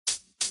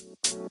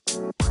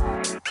Welcome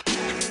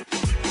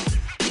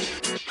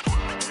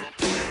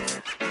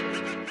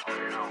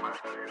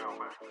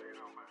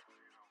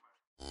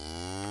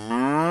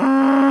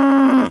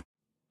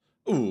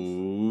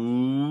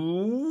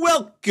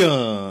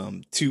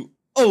to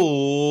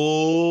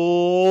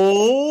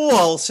Ole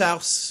Walls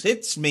House.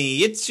 It's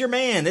me, it's your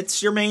man,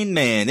 it's your main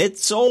man,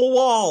 it's Ole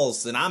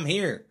Walls, and I'm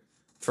here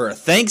for a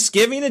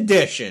Thanksgiving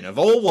edition of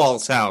Ole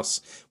Walls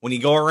House. When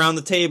you go around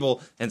the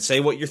table and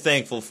say what you're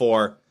thankful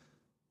for,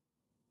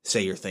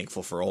 say you're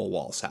thankful for Ole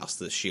Walls House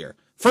this year.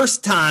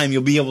 First time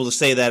you'll be able to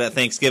say that at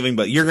Thanksgiving,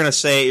 but you're gonna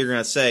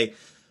say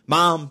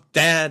Mom,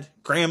 Dad,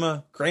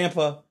 Grandma,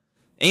 Grandpa,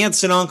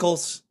 aunts and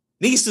uncles,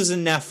 nieces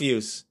and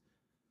nephews,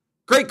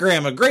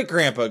 great-grandma,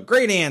 great-grandpa,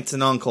 great-aunts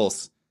and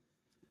uncles,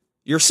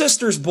 your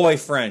sister's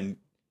boyfriend,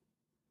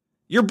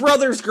 your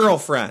brother's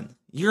girlfriend.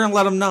 You're going to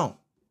let them know.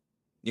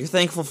 You're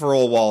thankful for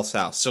Ole Walls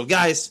House. So,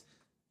 guys,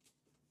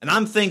 and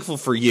I'm thankful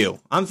for you.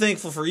 I'm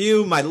thankful for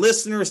you, my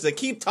listeners that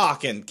keep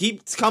talking,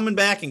 keep coming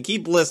back and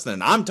keep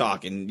listening. I'm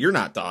talking. You're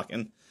not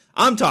talking.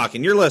 I'm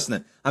talking. You're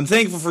listening. I'm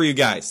thankful for you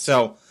guys.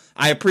 So,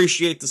 I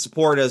appreciate the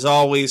support as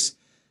always.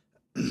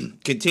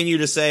 Continue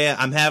to say it.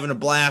 I'm having a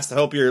blast. I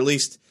hope you're at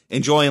least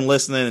enjoying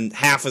listening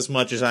half as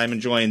much as I'm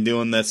enjoying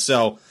doing this.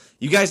 So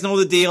you guys know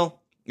the deal.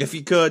 If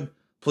you could,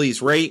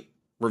 please rate,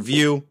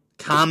 review,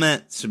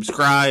 comment,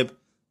 subscribe,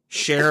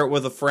 share it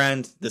with a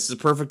friend. This is a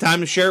perfect time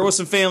to share it with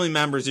some family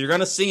members. You're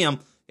going to see them.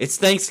 It's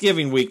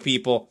Thanksgiving week,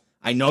 people.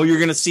 I know you're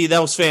going to see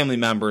those family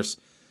members.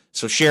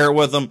 So share it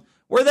with them.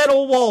 Wear that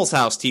Ole Walls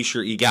House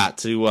t-shirt you got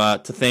to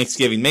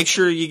Thanksgiving. Make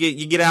sure you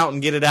get out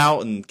and get it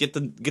out and get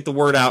the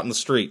word out in the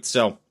street.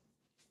 So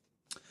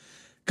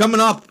coming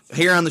up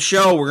here on the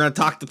show, we're going to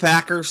talk the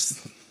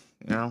Packers.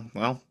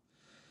 Well,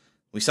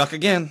 we suck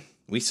again.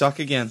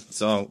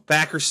 So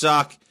Packers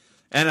suck.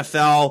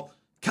 NFL,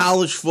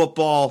 college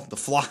football, the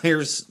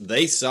Flyers,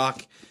 they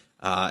suck.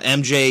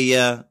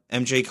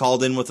 MJ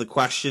called in with a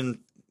question,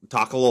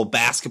 talk a little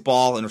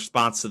basketball in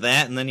response to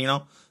that, and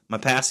then, my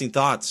passing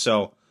thoughts.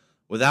 So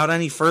without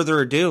any further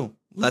ado,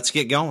 let's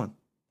get going.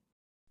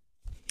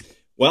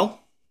 Well,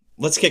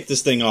 let's kick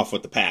this thing off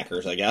with the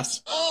Packers, I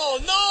guess. Oh,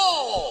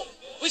 no!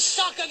 We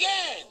suck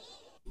again!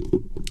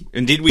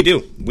 Indeed we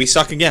do. We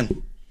suck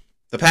again.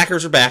 The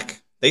Packers are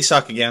back. They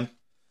suck again.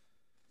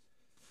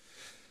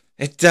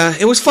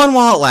 It was fun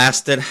while it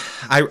lasted.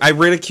 I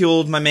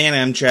ridiculed my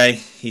man MJ.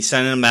 He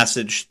sent in a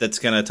message that's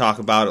going to talk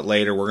about it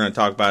later. We're going to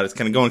talk about it. It's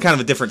going to go in kind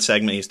of a different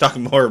segment. He's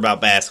talking more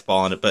about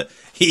basketball in it, but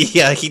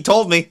he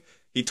told me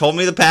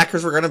the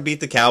Packers were going to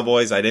beat the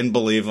Cowboys. I didn't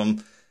believe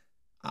him.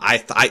 I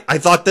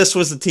thought this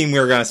was the team we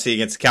were going to see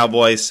against the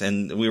Cowboys,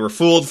 and we were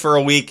fooled for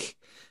a week.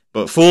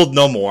 But fooled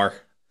no more.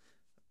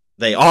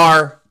 They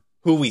are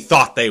who we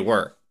thought they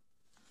were.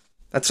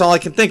 That's all I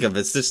can think of.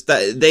 It's just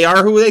that they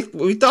are who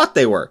we thought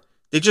they were.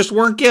 They just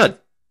weren't good.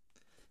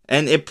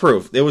 And it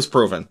was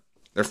proven.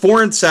 They're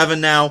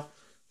 4-7 now.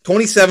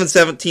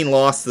 27-17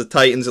 loss to the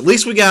Titans. At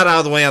least we got out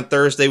of the way on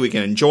Thursday. We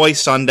can enjoy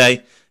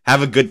Sunday.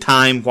 Have a good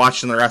time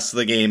watching the rest of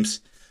the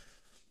games.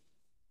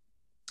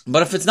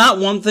 But if it's not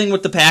one thing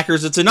with the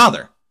Packers, it's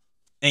another.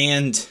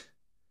 And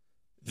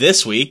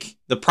this week,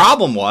 the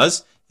problem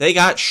was they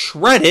got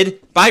shredded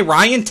by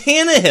Ryan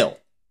Tannehill.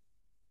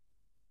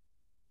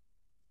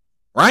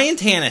 Ryan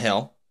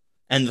Tannehill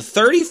and the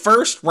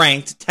 31st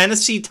ranked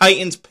Tennessee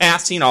Titans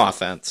passing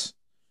offense.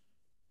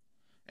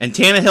 And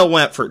Tannehill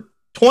went for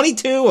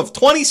 22 of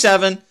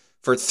 27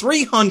 for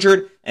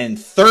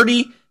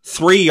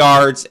 333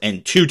 yards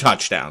and 2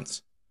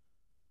 touchdowns.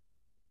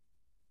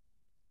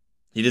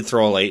 He did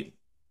throw a late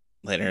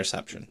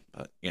interception,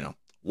 but,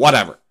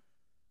 whatever.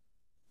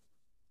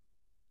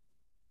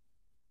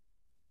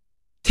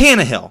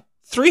 Tannehill,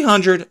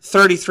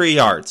 333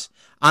 yards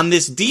on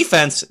this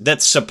defense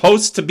that's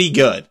supposed to be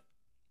good.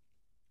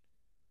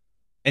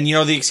 And,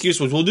 the excuse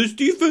was, well, this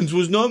defense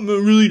was not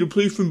meant really to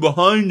play from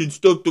behind and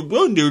stop the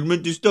run. They were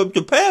meant to stop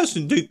the pass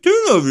and take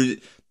turnovers.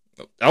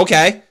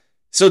 Okay.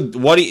 So,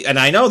 and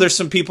I know there's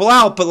some people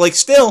out, but,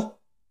 still,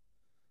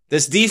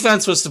 this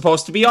defense was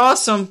supposed to be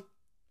awesome.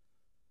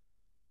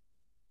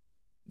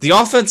 The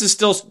offense is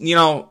still,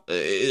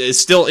 is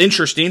still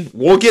interesting.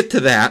 We'll get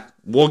to that.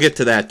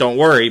 Don't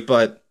worry,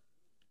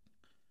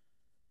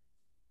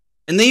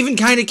 and they even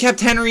kind of kept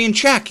Henry in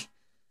check.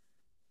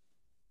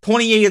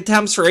 28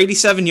 attempts for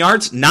 87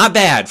 yards. Not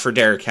bad for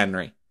Derrick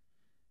Henry.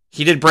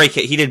 He did break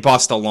it. He did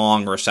bust a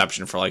long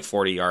reception for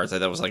 40 yards.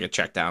 That was a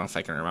check down, if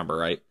I can remember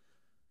right.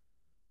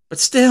 But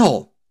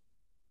still.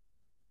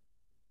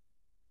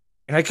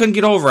 And I couldn't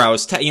get over. I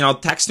was,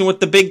 texting with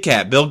the big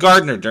cat, Bill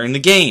Gardner, during the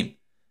game.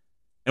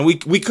 And we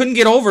couldn't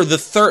get over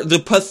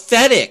the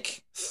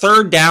pathetic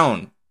third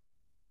down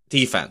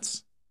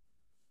defense.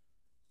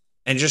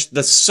 And just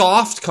the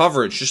soft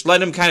coverage. Just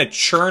let him kind of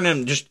churn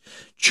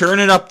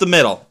it up the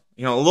middle.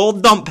 Little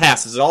dump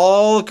passes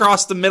all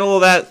across the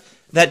middle of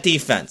that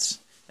defense.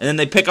 And then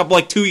they pick up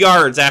 2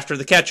 yards after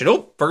the catch.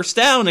 And first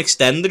down,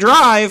 extend the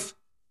drive.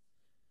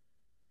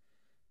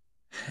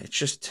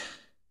 It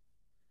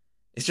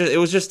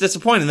was just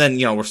disappointing. And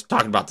then, we're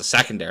talking about the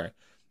secondary.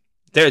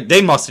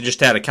 They must have just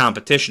had a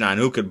competition on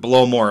who could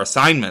blow more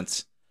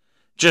assignments.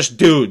 Just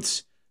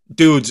dudes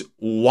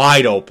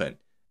wide open.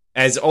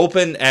 As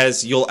open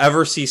as you'll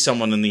ever see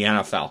someone in the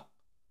NFL.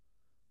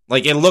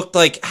 Like, it looked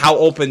like how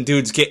open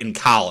dudes get in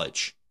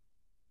college.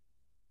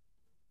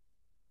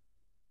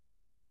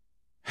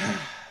 I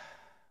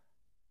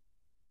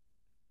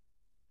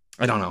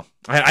don't know.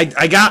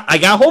 I got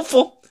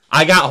hopeful.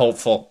 I got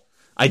hopeful.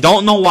 I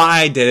don't know why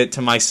I did it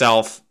to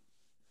myself.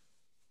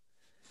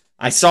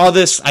 I saw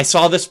this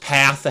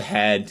path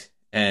ahead,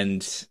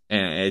 and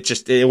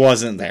it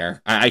wasn't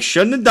there. I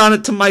shouldn't have done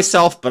it to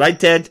myself, but I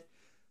did.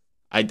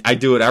 I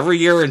do it every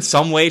year in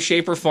some way,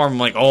 shape, or form. I'm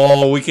like,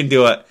 oh, we can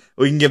do it.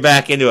 We can get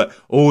back into it.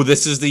 Oh,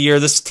 this is the year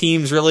this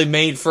team's really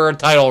made for a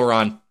title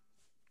run.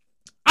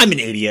 I'm an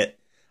idiot.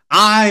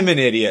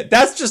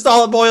 That's just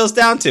all it boils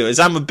down to, is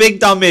I'm a big,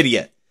 dumb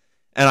idiot.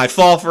 And I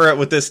fall for it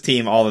with this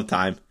team all the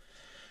time.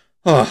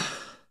 What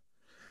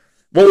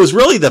was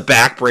really the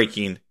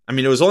backbreaking, I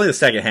mean, it was only the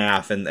second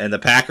half, and the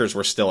Packers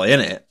were still in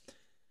it.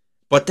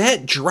 But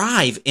that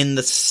drive in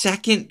the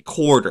second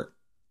quarter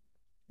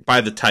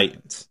by the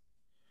Titans,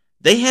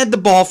 they had the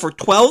ball for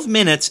 12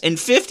 minutes and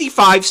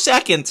 55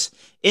 seconds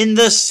in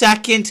the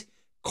second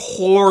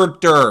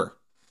quarter.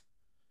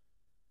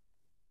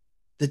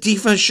 The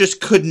defense just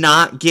could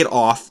not get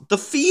off the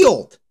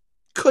field.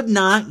 And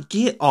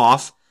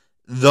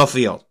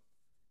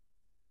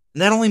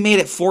that only made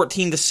it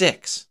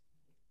 14-6.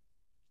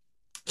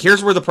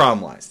 Here's where the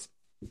problem lies.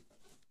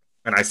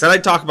 And I said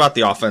I'd talk about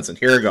the offense, and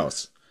here it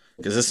goes.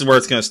 Because this is where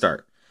it's going to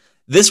start.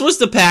 This was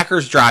the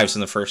Packers' drives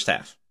in the first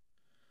half.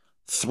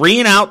 3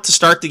 and out to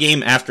start the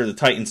game after the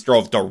Titans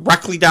drove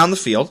directly down the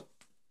field.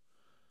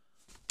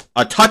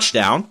 A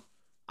touchdown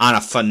on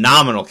a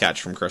phenomenal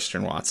catch from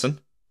Christian Watson.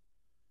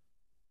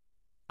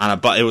 I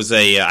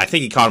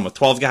think he caught him with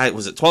 12 guys.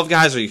 Was it 12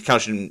 guys, or he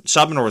caught him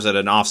subbing, or was it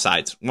an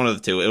offsides? One of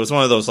the two. It was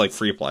one of those like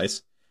free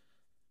plays.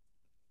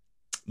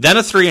 Then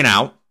a 3 and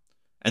out,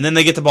 and then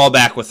they get the ball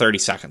back with 30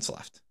 seconds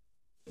left.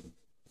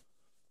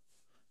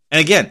 And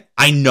again,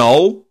 I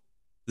know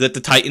that the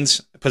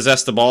Titans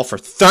possessed the ball for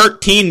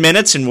 13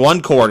 minutes in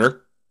one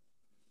quarter,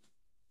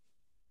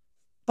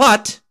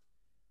 but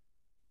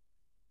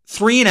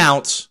 3 and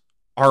outs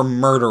are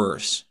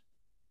murderers.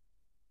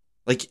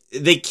 Like,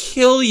 they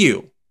kill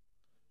you.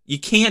 You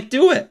can't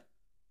do it.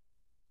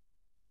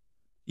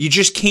 You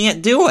just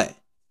can't do it.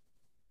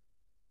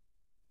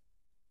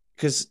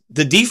 Because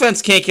the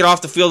defense can't get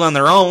off the field on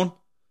their own.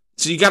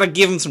 So you got to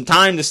give them some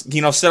time to,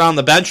 sit on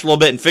the bench a little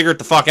bit and figure it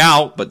the fuck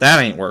out. But that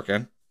ain't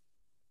working.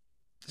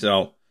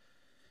 So,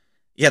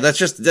 yeah, that's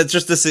just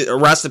a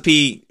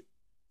recipe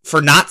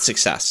for not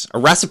success. A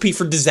recipe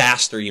for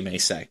disaster, you may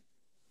say.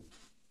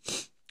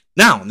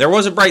 Now, there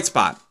was a bright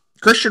spot.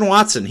 Christian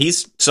Watson,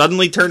 he's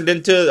suddenly turned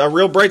into a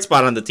real bright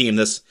spot on the team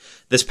this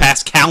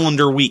past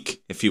calendar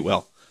week, if you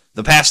will.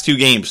 The past 2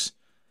 games.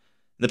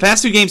 In the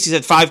past 2 games, he's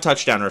had 5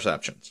 touchdown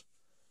receptions.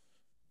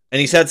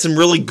 And he's had some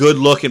really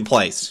good-looking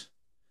plays.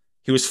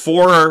 He was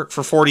 4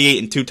 for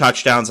 48 and 2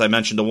 touchdowns. I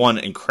mentioned the one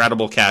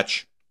incredible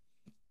catch.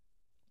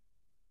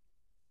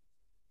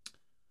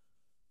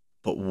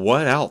 But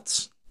what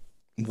else?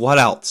 What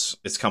else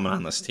is coming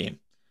on this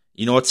team?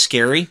 You know what's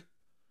scary?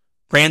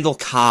 Randall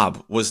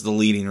Cobb was the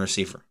leading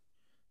receiver.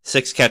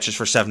 6 catches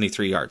for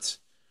 73 yards.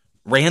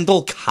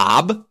 Randall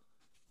Cobb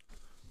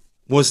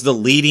was the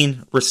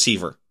leading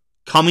receiver,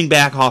 coming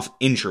back off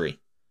injury.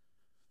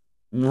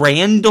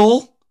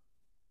 Randall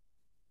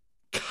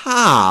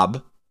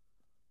Cobb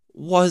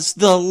was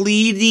the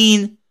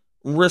leading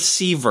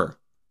receiver.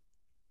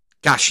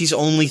 Gosh, he's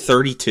only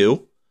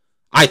 32.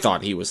 I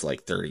thought he was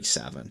like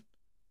 37.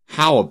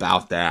 How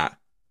about that?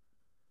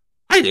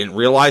 I didn't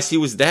realize he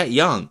was that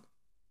young.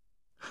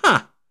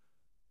 Huh.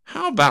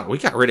 How about we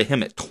got rid of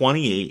him at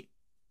 28?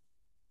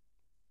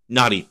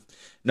 Nutty.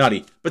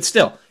 But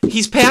still,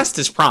 he's past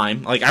his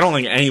prime. Like, I don't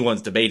think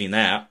anyone's debating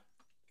that.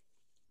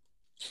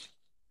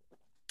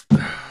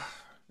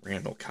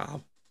 Randall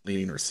Cobb,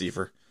 leading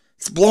receiver.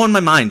 It's blowing my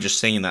mind just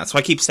saying that, so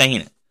I keep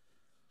saying it.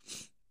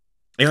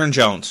 Aaron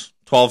Jones,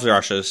 12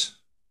 rushes,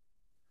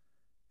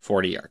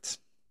 40 yards.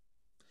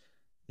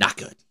 Not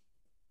good.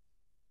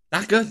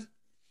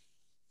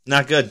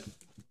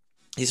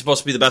 He's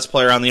supposed to be the best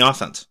player on the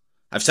offense.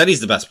 I've said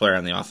he's the best player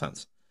on the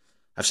offense.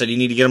 I've said you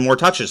need to get him more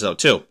touches, though,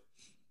 too.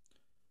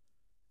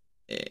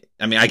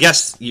 I mean, I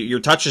guess your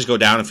touches go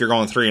down if you're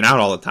going 3 and out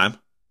all the time.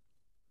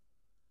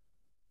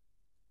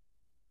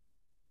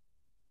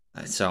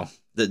 So,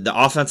 the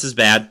offense is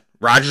bad.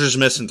 Rodgers is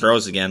missing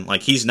throws again.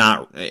 Like, he's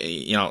not,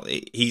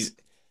 he's,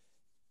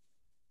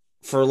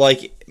 for,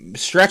 like,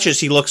 stretches,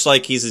 he looks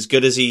like he's as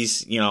good as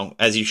he's,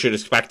 as you should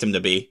expect him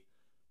to be.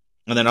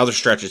 And then other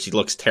stretches, he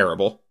looks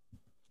terrible.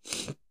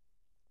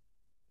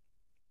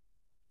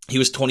 He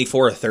was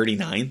 24 of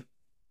 39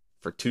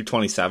 for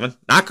 227.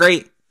 Not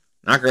great.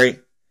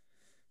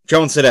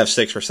 Jones did have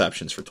 6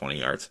 receptions for 20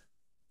 yards.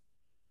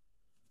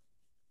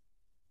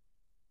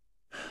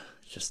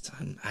 Just,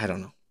 I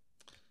don't know.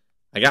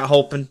 I got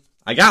hoping.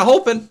 I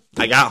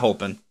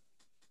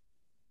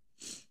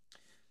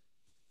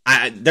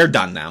they're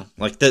done now.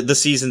 Like, the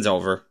season's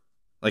over.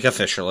 Like,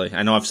 officially.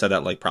 I know I've said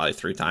that, like, probably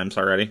 3 times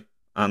already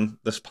on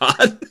this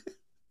pod.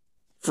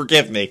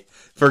 Forgive me.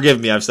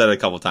 I've said it a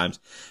couple times.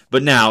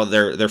 But now,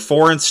 they're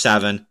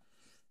 4-7.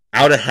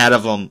 Out ahead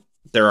of them,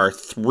 there are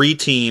 3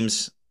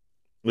 teams.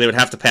 They would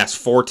have to pass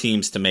 4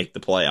 teams to make the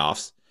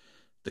playoffs.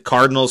 The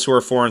Cardinals, who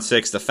are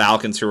 4-6. The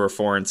Falcons, who are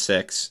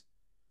 4-6.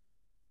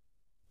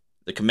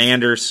 The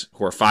Commanders,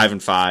 who are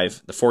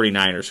 5-5. The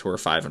 49ers, who are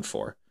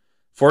 5-4.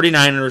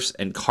 49ers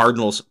and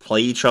Cardinals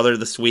play each other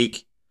this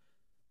week.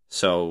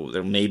 So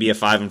there may be a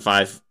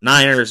 5-5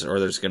 Niners, or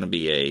there's going to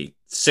be a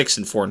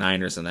 6-4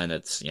 Niners, and then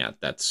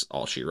that's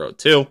all she wrote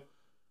too.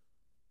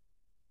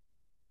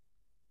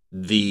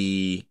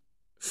 The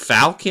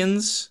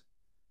Falcons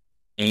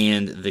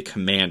and the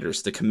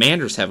Commanders. The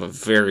Commanders have a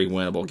very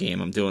winnable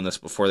game. I'm doing this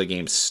before the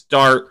games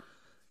start.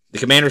 The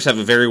Commanders have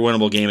a very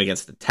winnable game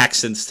against the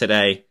Texans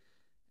today,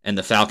 and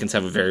the Falcons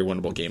have a very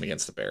winnable game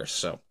against the Bears.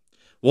 So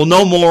we'll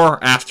know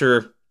more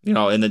after,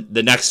 and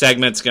the next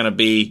segment's going to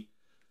be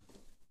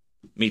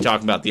me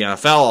talking about the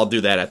NFL. I'll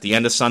do that at the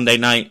end of Sunday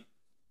night.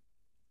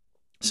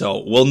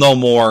 So we'll know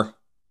more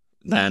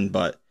then,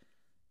 but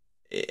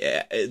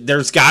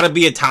there's got to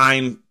be a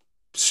time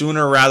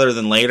sooner rather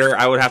than later.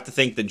 I would have to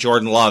think that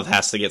Jordan Love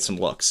has to get some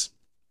looks.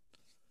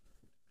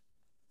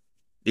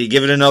 Do you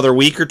give it another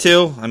week or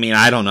 2? I mean,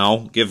 I don't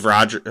know. Give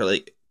Roger,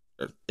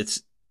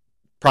 it's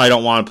probably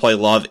don't want to play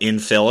Love in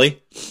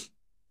Philly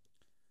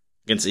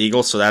against the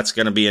Eagles, so that's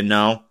going to be a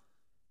no.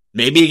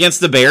 Maybe against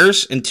the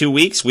Bears in 2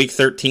 weeks, week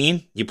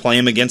 13, you play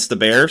him against the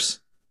Bears.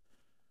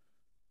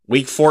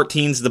 Week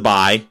 14's the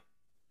bye.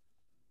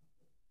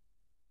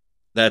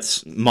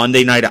 That's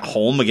Monday night at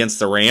home against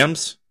the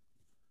Rams.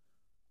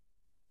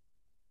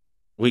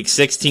 Week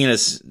 16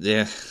 is,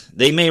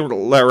 they may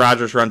let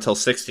Rodgers run till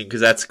 16 because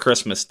that's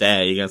Christmas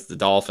Day against the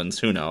Dolphins.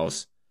 Who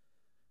knows?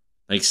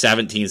 Like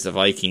 17's the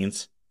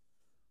Vikings.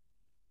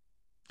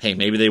 Hey,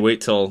 maybe they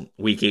wait till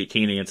week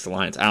 18 against the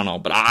Lions. I don't know,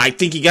 but I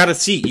think you got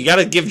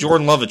to give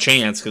Jordan Love a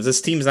chance because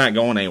this team's not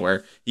going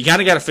anywhere. You got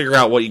to figure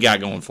out what you got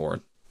going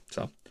forward.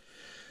 So,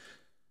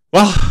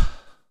 well,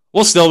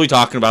 we'll still be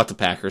talking about the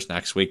Packers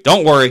next week.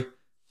 Don't worry.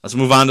 Let's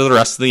move on to the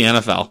rest of the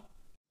NFL.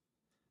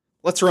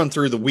 Let's run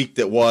through the week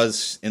that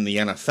was in the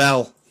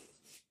NFL.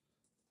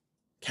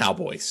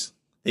 Cowboys.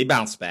 They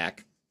bounced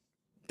back.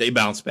 They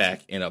bounced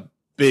back in a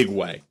big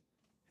way.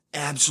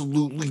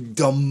 Absolutely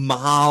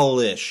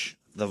demolish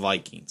the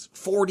Vikings.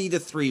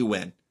 40-3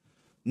 win.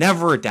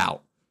 Never a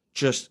doubt.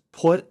 Just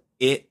put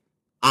it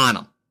on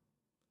them.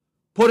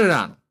 Put it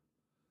on them.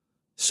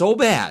 So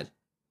bad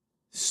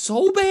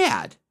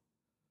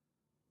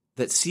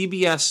that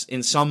CBS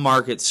in some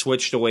markets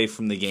switched away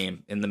from the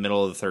game in the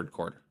middle of the third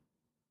quarter.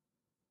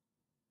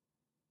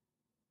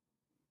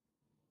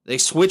 They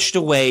switched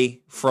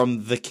away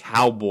from the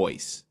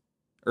Cowboys.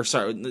 Or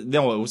sorry,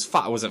 no, it was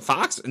Fox. Was it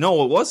Fox?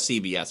 No, it was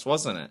CBS,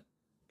 wasn't it?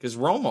 Because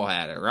Romo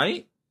had it,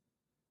 right?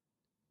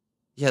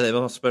 Yeah, they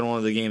must have been one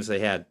of the games they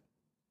had.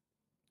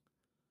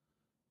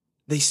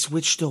 They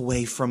switched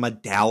away from a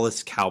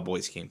Dallas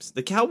Cowboys game.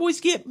 The Cowboys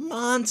get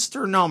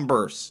monster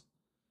numbers.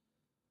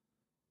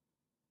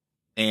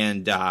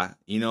 And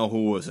you know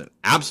who was an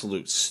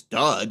absolute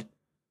stud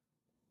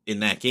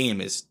in that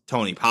game is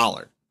Tony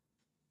Pollard.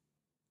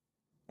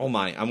 Oh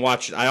my, I'm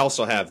watching. I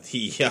also have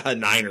the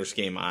Niners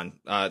game on.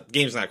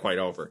 Game's not quite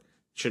over.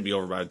 Should be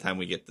over by the time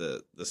we get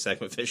the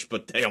segment fish,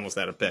 but they almost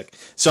had a pick.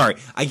 Sorry,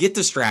 I get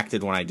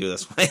distracted when I do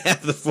this, when I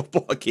have the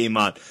football game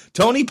on.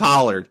 Tony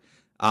Pollard,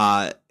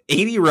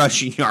 80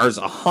 rushing yards,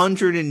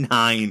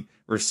 109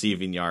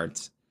 receiving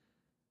yards.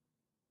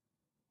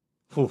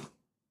 Whew.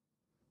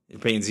 You're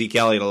paying Zeke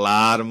Elliott a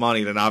lot of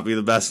money to not be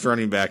the best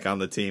running back on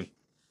the team.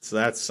 So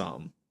that's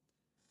something.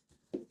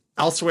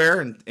 Elsewhere,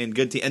 and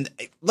good team. And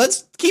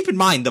let's keep in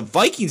mind, the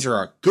Vikings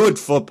are a good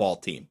football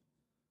team.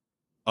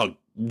 A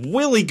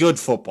really good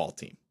football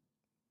team.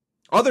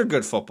 Other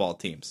good football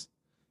teams.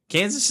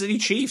 Kansas City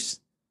Chiefs.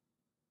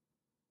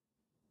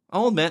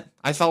 I'll admit,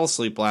 I fell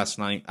asleep last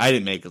night. I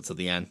didn't make it to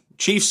the end.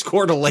 Chiefs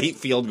scored a late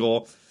field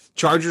goal.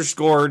 Chargers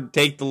scored,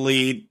 take the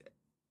lead.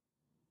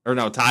 Or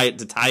no, tie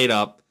it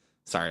up.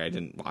 Sorry, I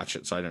didn't watch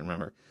it, so I didn't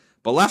remember.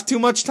 But left too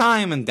much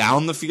time, and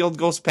down the field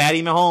goes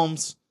Patty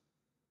Mahomes.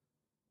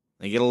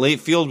 They get a late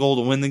field goal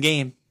to win the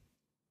game.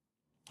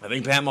 I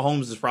think Pat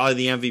Mahomes is probably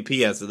the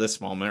MVP as of this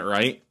moment,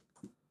 right?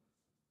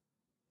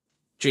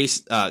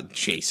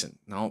 Jason.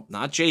 No,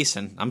 not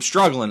Jason. I'm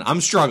struggling,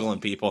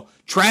 people.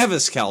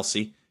 Travis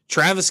Kelce,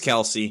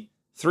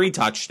 3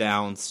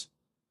 touchdowns.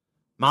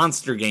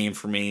 Monster game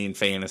for me in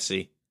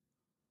fantasy.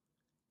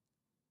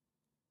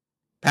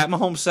 Pat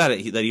Mahomes said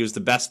it, that he was the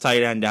best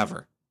tight end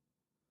ever.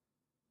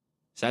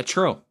 Is that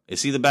true?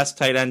 Is he the best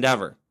tight end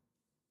ever?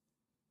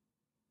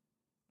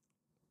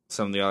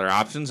 Some of the other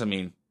options, I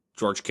mean,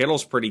 George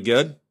Kittle's pretty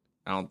good.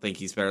 I don't think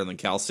he's better than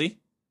Kelce.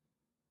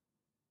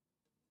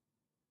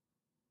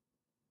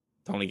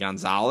 Tony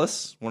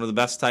Gonzalez, one of the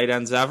best tight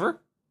ends ever.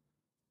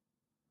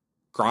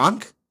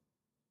 Gronk's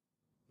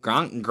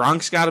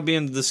got to be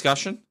in the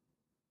discussion.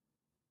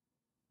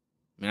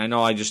 I mean, I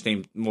know I just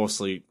named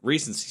mostly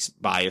recency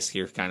bias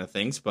here kind of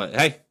things, but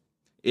hey,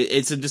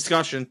 it's a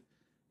discussion.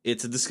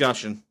 It's a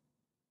discussion.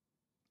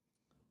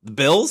 The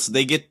Bills,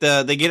 they get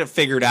it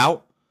figured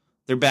out.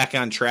 They're back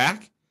on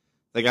track.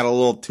 They got a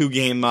little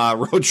 2-game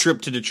road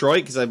trip to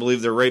Detroit because I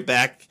believe they're right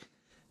back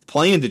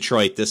playing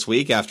Detroit this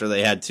week after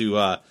they had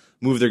to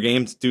move their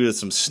games due to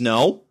some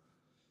snow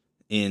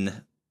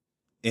in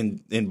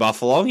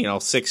Buffalo.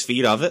 6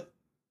 feet of it.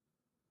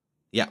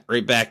 Yeah,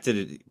 right back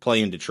to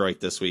play in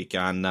Detroit this week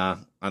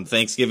on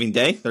Thanksgiving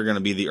Day. They're going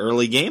to be the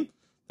early game.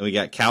 Then we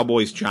got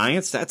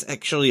Cowboys-Giants. That's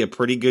actually a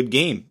pretty good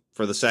game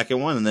for the second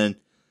one. And then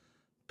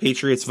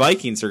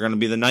Patriots-Vikings are going to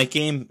be the night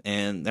game.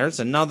 And there's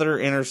another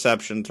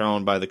interception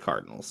thrown by the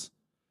Cardinals.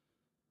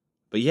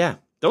 But yeah,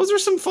 those are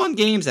some fun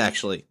games,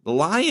 actually. The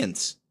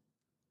Lions,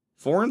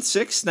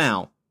 4-6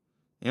 now.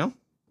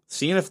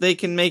 Seeing if they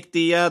can make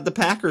the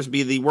Packers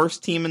be the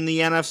worst team in the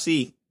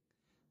NFC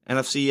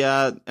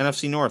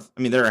North.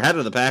 I mean, they're ahead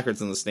of the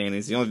Packers in the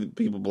standings. The only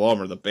people below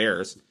them are the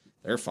Bears.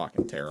 They're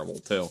fucking terrible,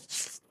 too.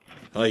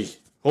 Hoi.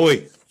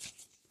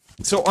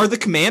 So are the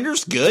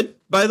Commanders good,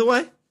 by the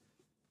way?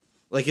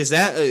 Like, is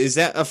that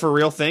a for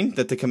real thing,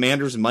 that the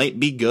Commanders might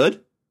be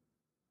good?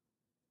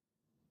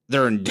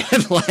 They're in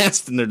dead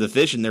last in their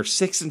division. They're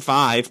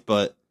 6-5,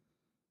 but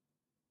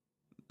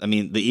I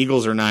mean, the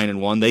Eagles are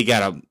 9-1.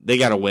 They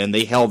gotta win.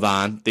 They held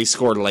on. They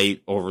scored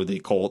late over the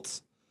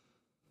Colts.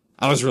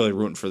 I was really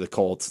rooting for the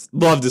Colts.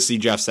 Love to see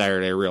Jeff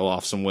Saturday reel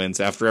off some wins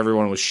after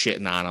everyone was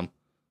shitting on him.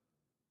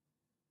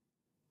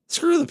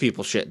 Screw the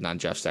people shitting on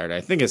Jeff Saturday.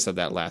 I think I said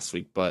that last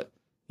week, but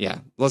yeah,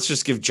 let's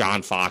just give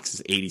John Fox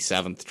his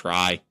 87th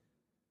try.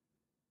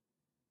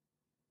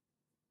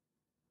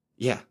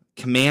 Yeah,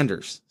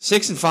 Commanders,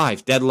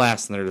 6-5, dead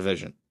last in their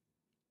division.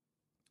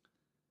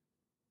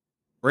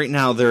 Right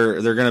now,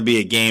 they're going to be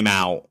a game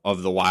out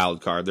of the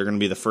wild card. They're going to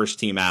be the first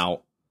team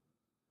out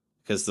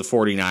because the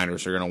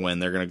 49ers are going to win.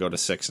 They're going to go to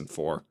 6-4.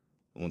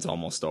 The one's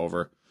almost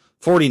over.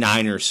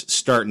 49ers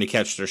starting to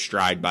catch their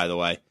stride, by the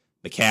way.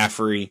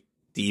 McCaffrey,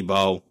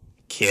 Debo,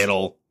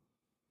 Kittle.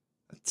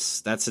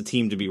 That's a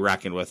team to be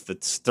reckoned with.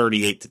 It's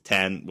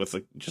 38-10 with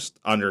just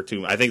under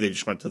 2. I think they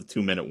just went to the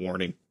 2-minute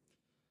warning.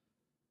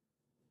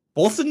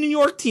 Both the New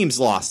York teams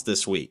lost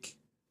this week.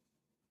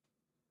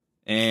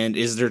 And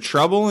is there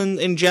trouble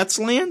in Jets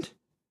land?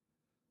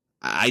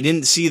 I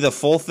didn't see the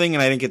full thing,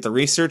 and I didn't get to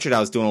research it. I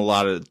was doing a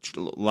lot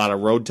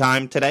of road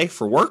time today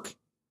for work.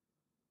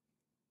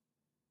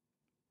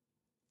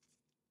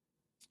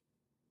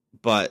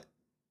 But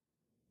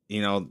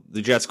the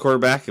Jets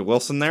quarterback,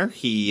 Wilson, there,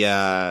 he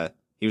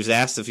was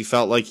asked if he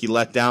felt like he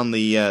let down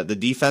the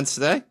defense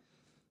today.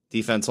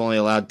 Defense only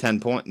allowed 10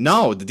 points.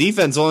 No, the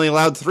defense only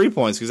allowed 3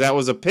 points because that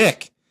was a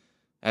pick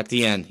at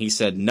the end. He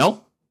said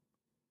no.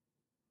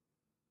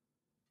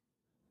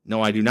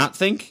 No, I do not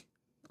think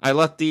I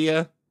let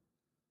the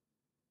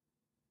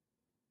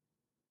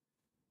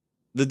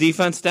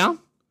defense down.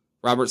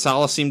 Robert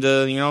Saleh seemed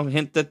to,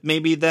 hint that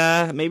maybe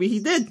he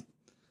did.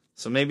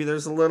 So maybe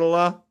there's a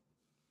little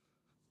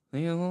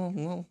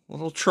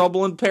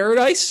trouble in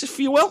paradise, if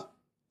you will.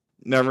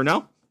 Never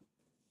know.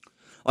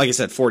 Like I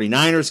said,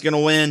 49ers going to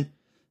win.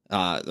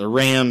 The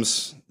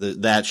Rams,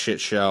 that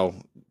shit show.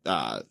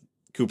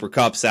 Cooper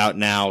Kupp's out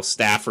now.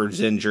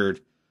 Stafford's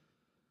injured.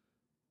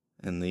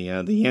 And the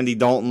Andy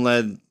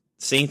Dalton-led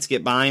Saints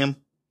get by him.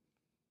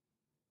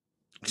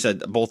 Like I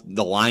said, both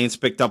the Lions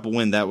picked up a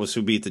win. That was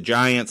who beat the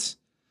Giants.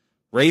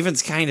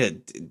 Ravens kind of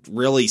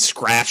really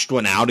scratched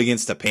one out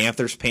against the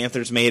Panthers.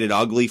 Panthers made it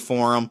ugly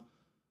for them.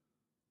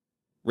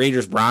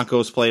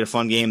 Raiders-Broncos played a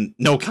fun game.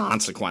 No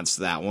consequence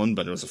to that one,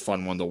 but it was a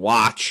fun one to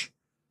watch.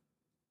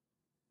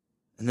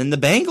 And then the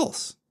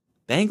Bengals.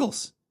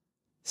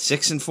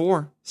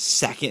 6-4.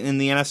 Second in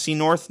the NFC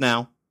North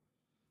now.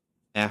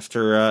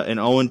 After an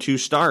 0-2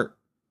 start.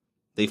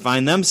 They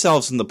find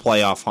themselves in the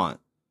playoff hunt.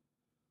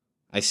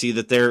 I see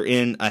that they're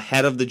in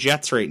ahead of the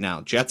Jets right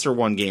now. Jets are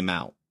 1 game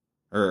out.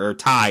 Or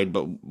tied,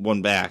 but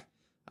 1 back.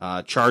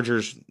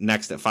 Chargers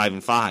next at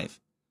 5-5.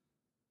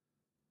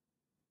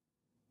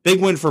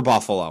 Big win for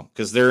Buffalo,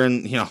 because they're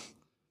in,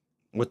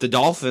 with the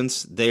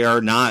Dolphins, they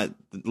are not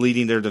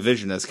leading their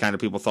division as kind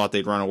of people thought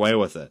they'd run away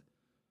with it.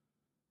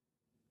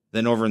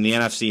 Then over in the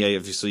NFC,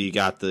 obviously you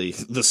got the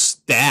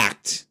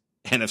stacked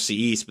NFC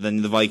East, but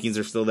then the Vikings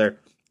are still there.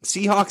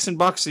 Seahawks and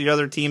Bucks are the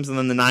other teams, and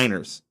then the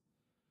Niners.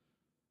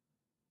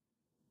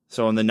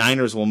 So, and the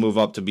Niners will move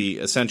up to be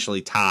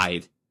essentially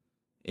tied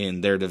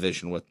in their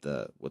division with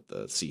the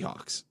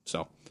Seahawks.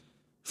 So,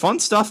 fun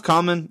stuff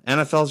coming.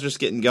 NFL's just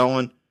getting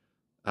going.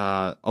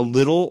 A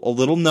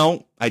little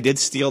note. I did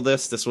steal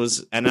this. This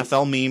was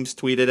NFL Memes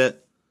tweeted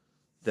it,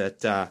 that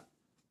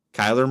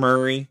Kyler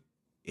Murray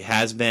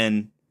has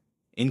been,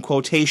 in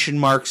quotation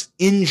marks,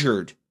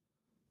 injured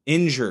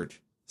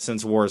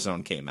since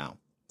Warzone came out.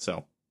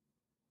 So,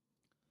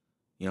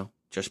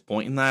 just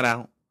pointing that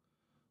out.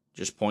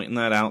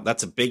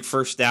 That's a big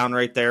first down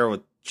right there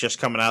with just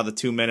coming out of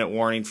the 2-minute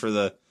warning for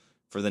the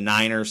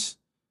Niners.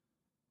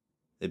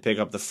 They pick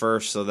up the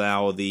first, so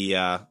now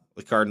the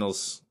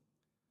Cardinals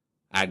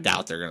I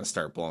doubt they're going to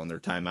start blowing their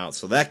timeout.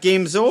 So that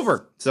game's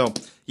over. So,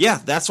 yeah,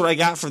 that's what I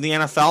got for the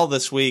NFL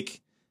this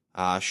week.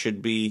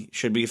 Should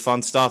be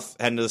fun stuff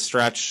heading to the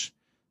stretch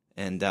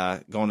and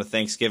going to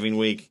Thanksgiving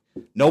week.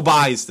 No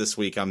buys this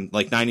week. I'm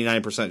like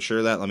 99% sure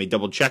of that. Let me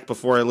double check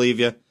before I leave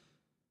you.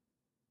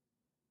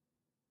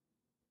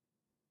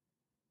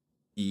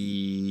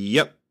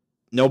 Yep.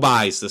 No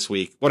buys this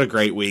week. What a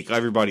great week.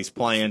 Everybody's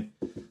playing.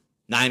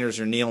 Niners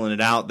are kneeling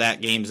it out.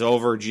 That game's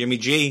over. Jimmy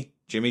G,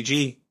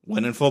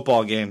 winning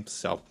football games.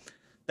 So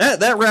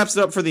that wraps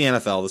it up for the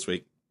NFL this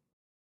week.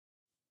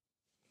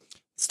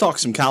 Let's talk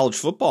some college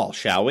football,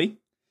 shall we?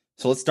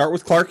 So let's start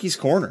with Clarkie's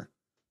Corner.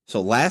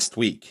 So last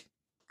week,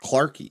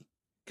 Clarkie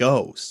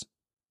goes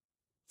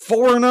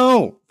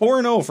 4-0.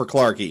 4-0 for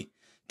Clarkie.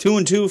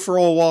 2-2 for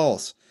Ole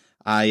Walls.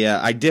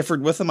 I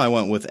differed with him. I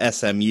went with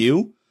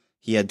SMU.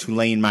 He had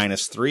Tulane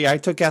 -3. I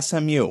took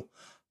SMU.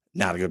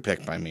 Not a good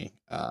pick by me.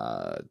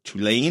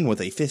 Tulane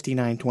with a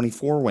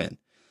 59-24 win.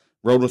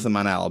 Rode with him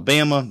on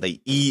Alabama.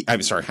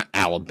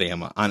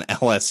 Alabama on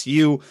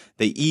LSU.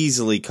 They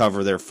easily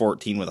cover their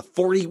 14 with a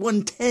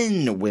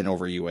 41-10 win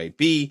over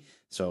UAB.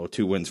 So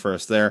 2 wins for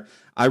us there.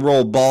 I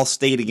rolled Ball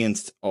State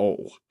against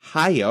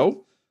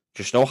Ohio.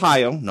 Just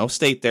Ohio. No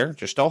state there.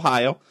 Just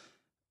Ohio.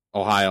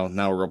 Ohio,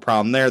 not a real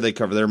problem there. They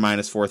cover their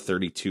 -4,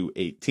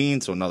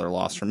 32-18. So another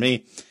loss for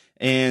me.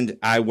 And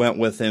I went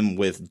with him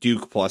with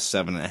Duke plus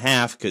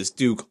 7.5 because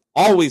Duke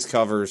always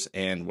covers.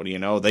 And what do you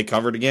know? They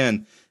covered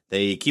again.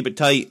 They keep it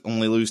tight,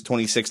 only lose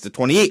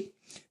 26-28.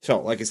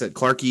 So, like I said,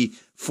 Clarkie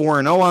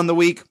 4-0 on the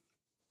week.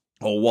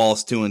 Ole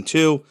Walls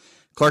 2-2.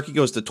 Clarkie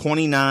goes to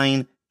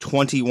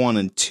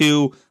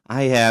 29-21-2.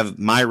 I have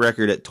my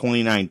record at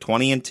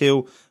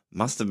 29-20-2.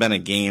 Must have been a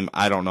game.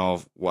 I don't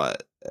know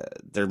what.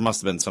 There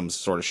must have been some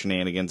sort of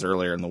shenanigans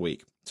earlier in the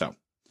week. So,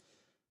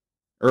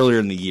 earlier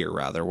in the year,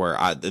 rather, where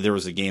there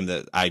was a game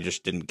that I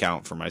just didn't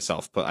count for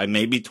myself. But I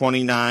may be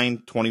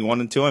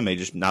 29-21-2. I may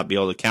just not be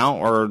able to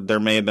count, or there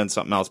may have been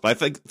something else.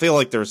 But I feel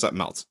like there was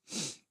something else.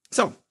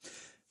 So,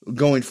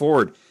 going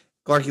forward,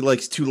 Clarkie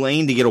likes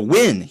Tulane to get a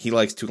win. He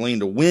likes Tulane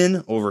to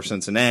win over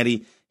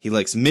Cincinnati. He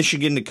likes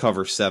Michigan to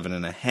cover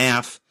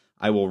 7.5.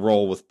 I will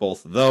roll with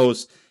both of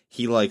those.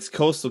 He likes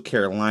Coastal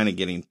Carolina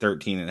getting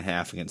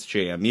 13.5 against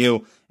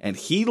JMU. And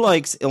he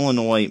likes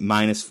Illinois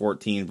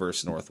 -14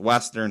 versus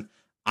Northwestern.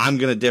 I'm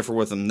going to differ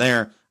with him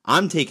there.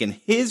 I'm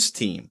taking his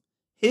team,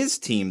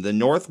 the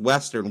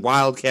Northwestern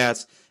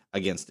Wildcats,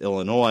 against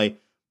Illinois.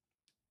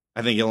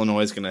 I think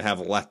Illinois is going to have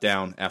a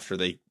letdown after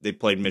they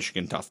played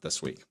Michigan tough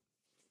this week.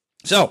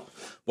 So,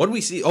 what do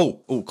we see?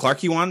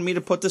 Clarkie wanted me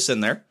to put this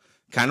in there.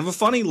 Kind of a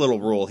funny little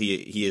rule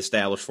he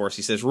established for us.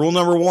 He says, rule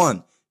number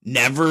 1,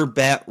 never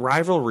bet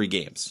rivalry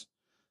games.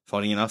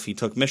 Funny enough, he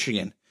took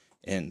Michigan,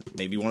 and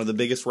maybe one of the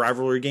biggest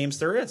rivalry games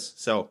there is.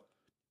 So,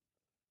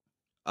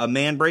 a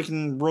man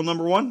breaking rule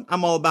number 1,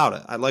 I'm all about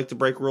it. I like to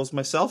break rules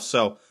myself,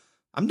 so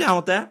I'm down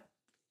with that.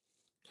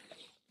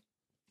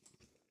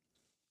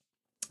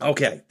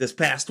 Okay, this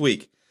past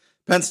week,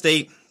 Penn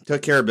State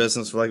took care of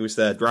business. Like we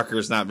said,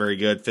 Rutgers not very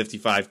good,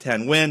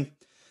 55-10 win.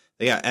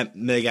 They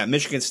got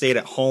Michigan State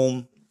at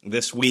home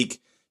this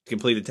week to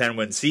complete a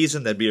 10-win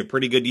season. That'd be a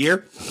pretty good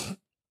year.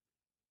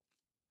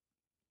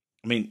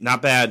 I mean,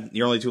 not bad.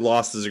 Your only 2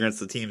 losses against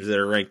the teams that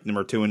are ranked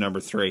number 2 and number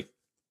 3.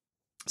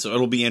 So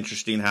it'll be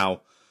interesting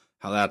how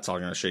that's all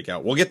going to shake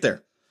out. We'll get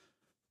there.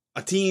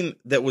 A team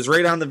that was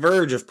right on the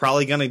verge of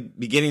probably going to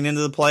be getting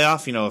into the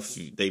playoff,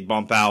 if they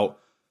bump out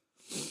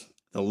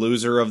the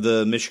loser of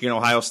the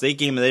Michigan-Ohio State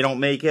game and they don't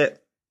make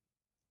it.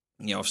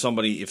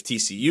 If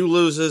TCU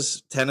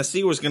loses,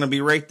 Tennessee was going to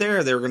be right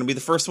there. They were going to be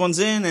the first ones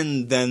in,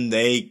 and then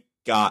they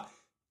got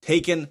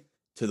taken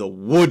to the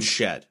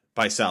woodshed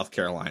by South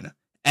Carolina.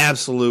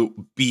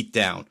 Absolute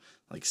beatdown.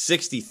 Like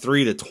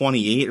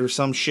 63-28 or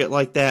some shit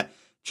like that.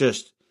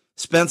 Just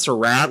Spencer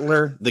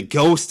Rattler, the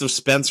ghost of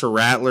Spencer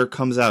Rattler,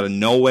 comes out of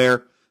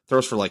nowhere,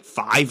 throws for like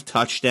 5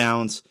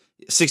 touchdowns,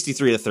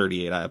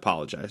 63-38. I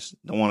apologize.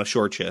 Don't want to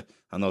short you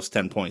on those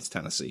 10 points,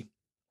 Tennessee.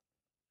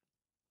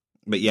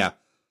 But yeah,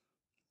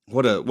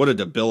 what a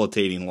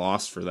debilitating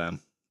loss for them.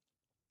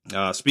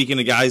 Speaking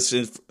of guys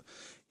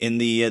in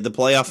the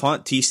playoff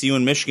hunt, TCU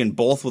and Michigan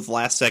both with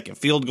last-second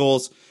field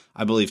goals.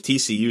 I believe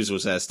TCU's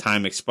was as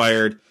time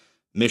expired.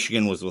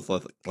 Michigan was with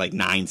like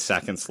 9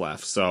 seconds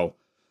left. So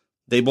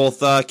they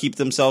both keep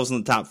themselves in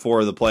the top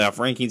 4 of the playoff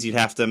rankings, you'd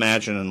have to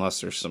imagine,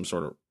 unless there's some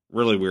sort of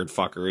really weird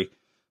fuckery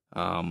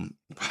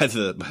by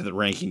the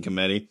ranking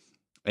committee.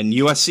 And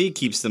USC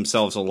keeps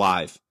themselves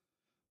alive.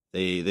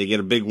 They get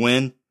a big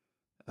win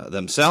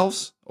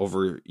themselves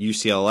over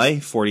UCLA,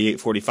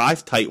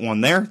 48-45. Tight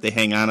one there. They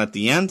hang on at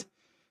the end.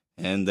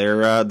 And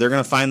they're going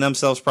to find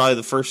themselves probably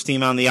the first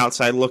team on the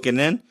outside looking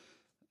in.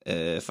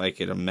 If I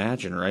could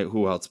imagine, right?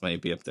 Who else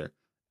might be up there?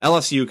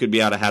 LSU could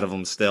be out ahead of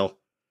them still.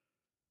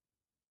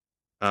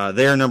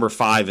 They're number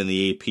 5 in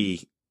the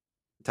AP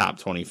top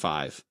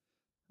 25.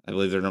 I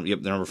believe they're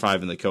number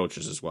 5 in the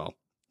coaches as well.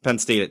 Penn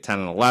State at 10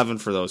 and 11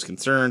 for those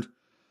concerned.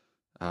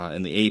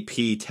 In the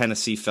AP,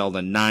 Tennessee fell to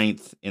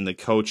 9th. In the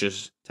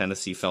coaches,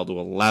 Tennessee fell to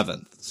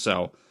 11th.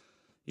 So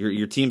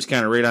Your team's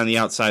kind of right on the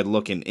outside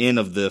looking in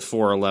of the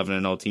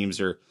 4-11-0 teams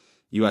are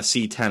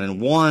USC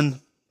 10-1.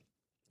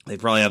 They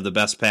probably have the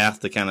best path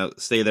to kind of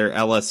stay there.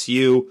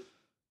 LSU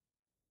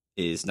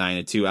is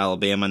 9-2,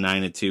 Alabama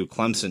 9-2,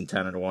 Clemson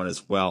 10-1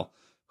 as well.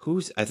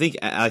 I think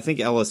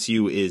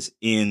LSU is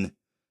in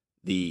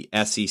the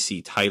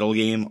SEC title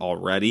game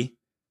already.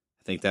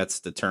 I think that's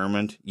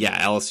determined. Yeah,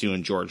 LSU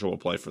and Georgia will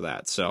play for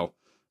that. So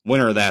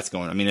winner of that's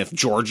going. I mean, if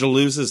Georgia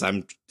loses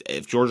in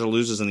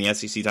the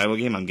SEC title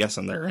game, I'm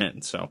guessing they're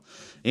in. So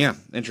yeah,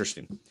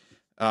 interesting.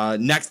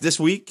 Next this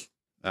week,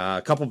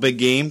 a couple big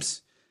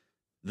games.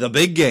 The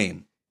big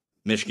game,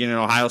 Michigan and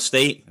Ohio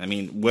State. I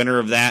mean, winner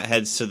of that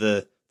heads to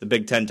the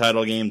Big Ten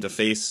title game to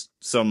face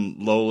some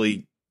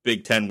lowly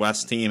Big Ten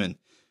West team and,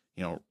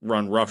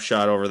 run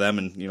roughshod over them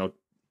and,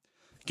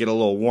 get a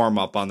little warm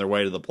up on their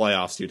way to the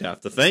playoffs, you'd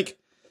have to think.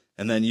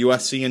 And then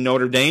USC and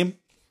Notre Dame.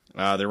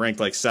 They're ranked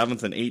like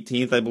 7th and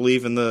 18th, I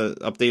believe, in the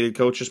updated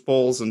coaches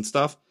polls and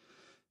stuff.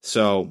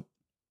 So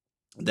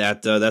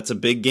that's a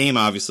big game,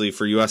 obviously,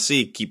 for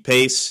USC. Keep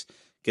pace,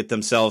 get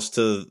themselves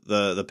to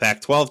the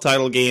Pac-12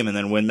 title game, and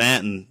then win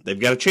that, and they've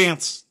got a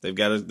chance. They've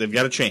got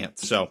a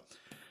chance. So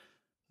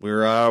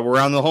we're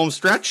on the home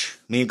stretch.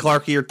 Me and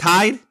Clarky are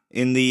tied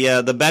in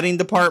the betting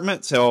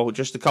department. So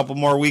just a couple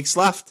more weeks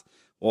left.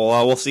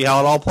 We'll see how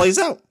it all plays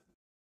out.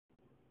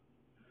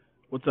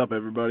 What's up,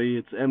 everybody?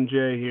 It's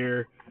MJ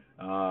here.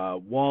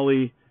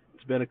 Wally,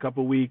 it's been a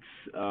couple weeks.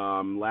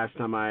 Last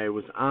time I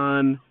was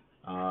on,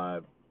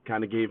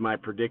 kind of gave my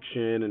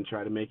prediction and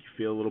tried to make you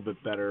feel a little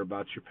bit better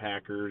about your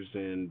Packers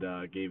and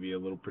gave you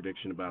a little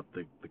prediction about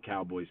the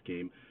Cowboys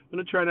game. I'm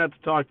going to try not to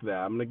talk to that.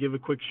 I'm going to give a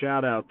quick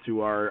shout-out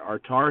to our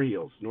Tar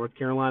Heels. North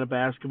Carolina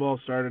basketball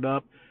started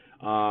up.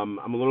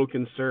 I'm a little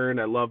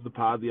concerned. I loved the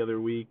pod the other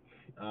week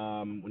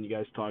when you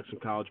guys talked some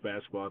college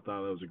basketball. I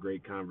thought that was a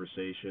great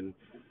conversation.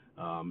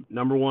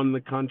 Number one in the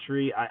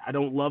country. I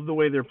don't love the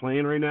way they're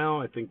playing right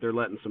now. I think they're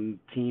letting some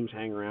teams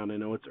hang around. I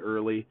know it's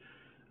early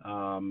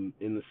in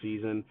the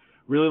season.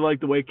 Really like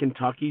the way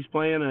Kentucky's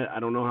playing. I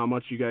don't know how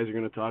much you guys are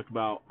going to talk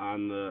about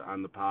on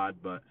the pod,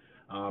 but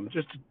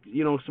just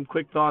some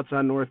quick thoughts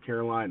on North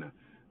Carolina.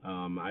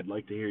 I'd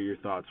like to hear your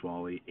thoughts,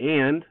 Wally.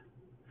 And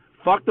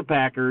fuck the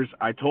Packers.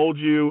 I told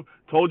you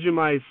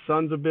my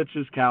sons of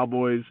bitches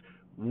Cowboys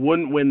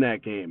wouldn't win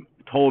that game.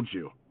 Told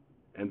you.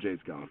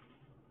 MJ's gone.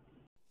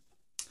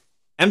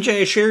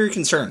 MJ, I share your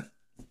concern.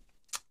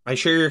 I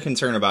share your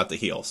concern about the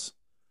Heels.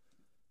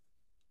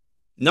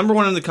 Number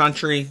one in the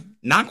country,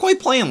 not quite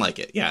playing like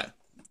it yet.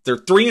 They're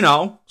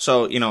 3-0,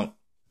 so,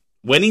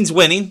 winning's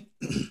winning,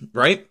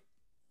 right?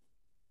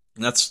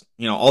 And that's,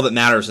 all that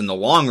matters in the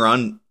long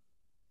run.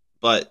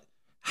 But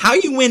how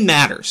you win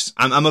matters.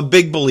 I'm a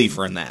big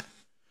believer in that.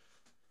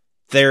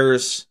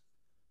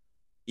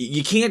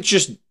 You can't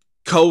just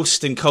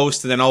coast and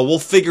then, we'll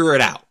figure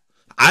it out.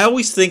 I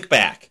always think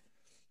back.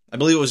 I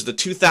believe it was the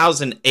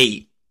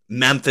 2008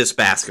 Memphis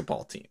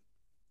basketball team.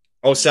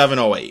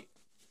 07-08.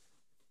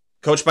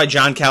 Coached by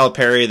John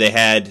Calipari, they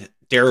had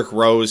Derrick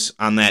Rose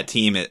on that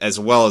team, as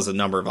well as a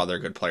number of other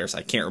good players.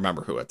 I can't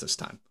remember who at this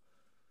time.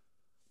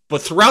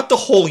 But throughout the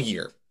whole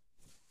year,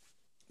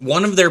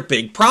 one of their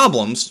big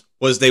problems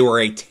was they were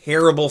a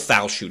terrible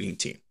foul shooting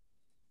team.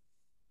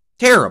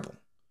 Terrible.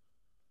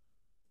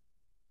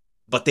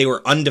 But they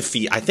were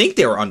undefeated. I think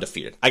they were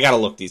undefeated. I got to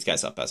look these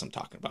guys up as I'm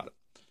talking about it.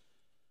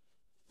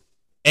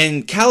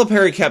 And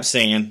Calipari kept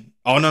saying,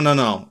 oh,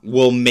 no.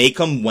 We'll make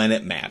them when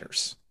it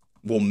matters.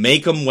 We'll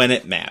make them when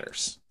it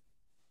matters.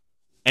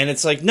 And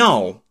it's like,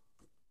 no,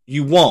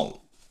 you won't.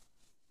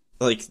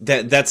 Like,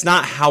 that's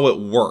not how it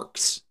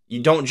works.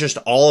 You don't just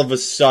all of a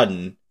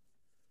sudden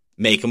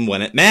make them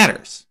when it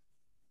matters.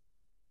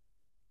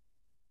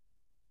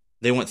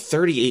 They went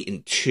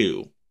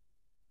 38-2.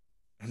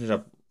 Ended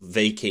up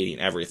vacating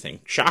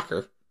everything.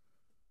 Shocker.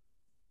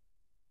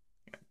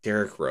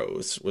 Derrick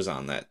Rose was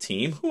on that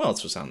team. Who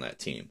else was on that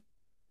team?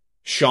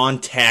 Sean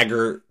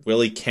Taggart,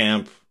 Willie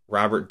Kemp,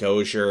 Robert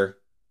Dozier,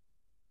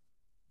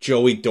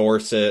 Joey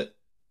Dorsett,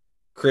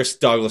 Chris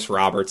Douglas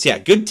Roberts. Yeah,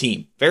 good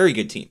team. Very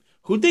good team.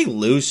 Who'd they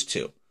lose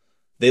to?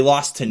 They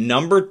lost to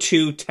number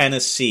 2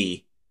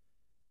 Tennessee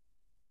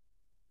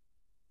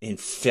in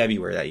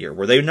February that year.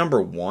 Were they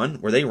number 1?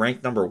 Were they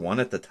ranked number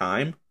 1 at the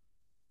time?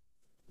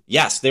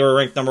 Yes, they were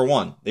ranked number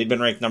 1. They'd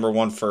been ranked number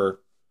 1 for...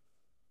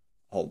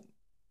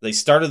 They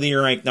started the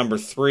year ranked number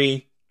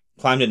 3,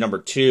 climbed to number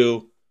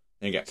 2.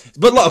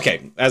 But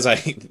okay,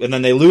 and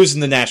then they lose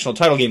in the national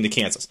title game to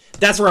Kansas.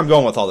 That's where I'm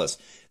going with all this.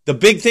 The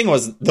big thing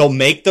was they'll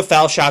make the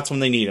foul shots when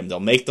they need them. They'll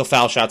make the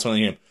foul shots when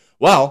they need them.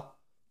 Well,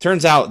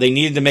 turns out they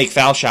needed to make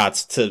foul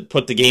shots to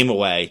put the game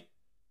away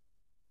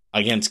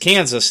against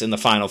Kansas in the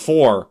Final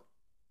Four,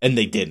 and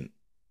they didn't.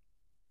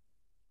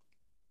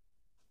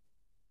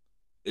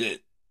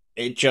 It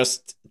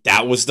just,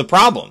 that was the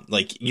problem.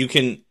 Like, you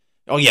can...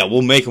 Oh, yeah,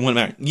 we'll make them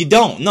win. You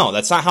don't. No,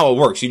 that's not how it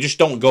works. You just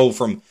don't go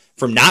from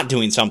not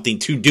doing something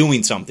to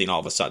doing something all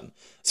of a sudden.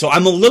 So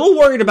I'm a little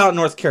worried about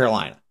North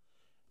Carolina.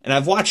 And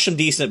I've watched some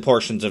decent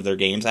portions of their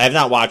games. I have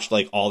not watched,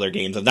 all their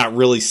games. I've not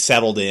really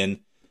settled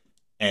in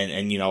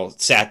and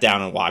sat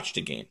down and watched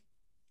a game.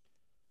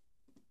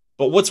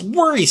 But what's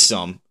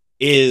worrisome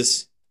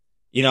is,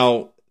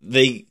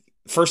 the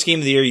first game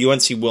of the year,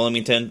 UNC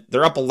Wilmington,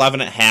 they're up 11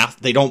 at half.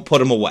 They don't put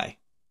them away.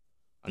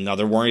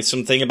 Another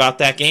worrisome thing about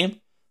that game,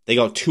 they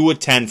go 2 of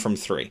 10 from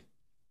 3.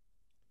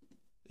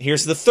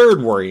 Here's the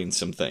third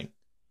worrisome thing.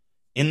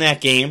 In that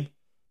game,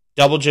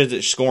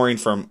 double-digit scoring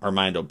from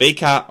Armando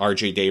Bacot,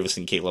 RJ Davis,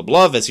 and Caleb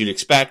Love, as you'd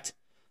expect.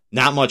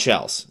 Not much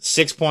else.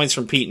 6 points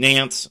from Pete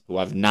Nance, who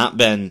I've not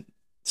been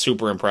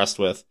super impressed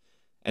with,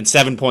 and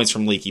 7 points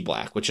from Leaky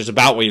Black, which is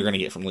about what you're going to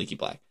get from Leaky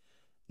Black.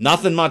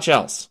 Nothing much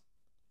else.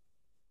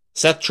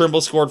 Seth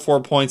Trimble scored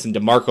 4 points, and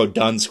DeMarco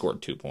Dunn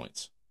scored 2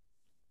 points.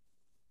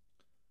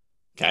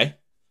 Okay.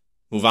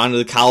 Move on to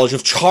the College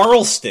of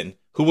Charleston,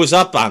 who was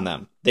up on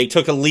them. They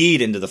took a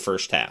lead into the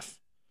first half.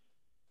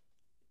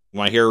 You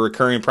want to hear a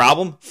recurring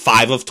problem?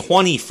 5 of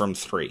 20 from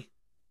 3.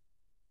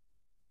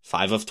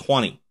 5 of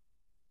 20.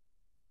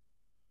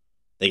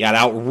 They got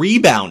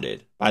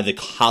out-rebounded by the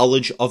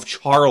College of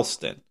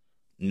Charleston.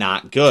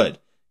 Not good.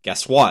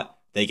 Guess what?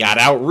 They got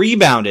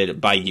out-rebounded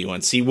by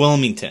UNC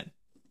Wilmington.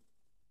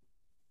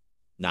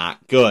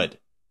 Not good.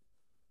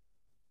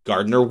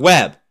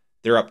 Gardner-Webb,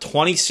 they're up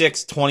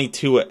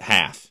 26-22 at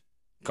half.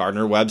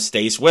 Gardner-Webb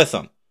stays with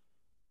them.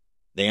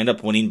 They end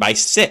up winning by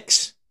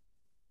 6.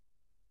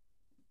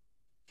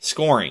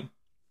 Scoring.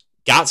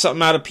 Got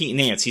something out of Pete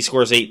Nance. He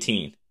scores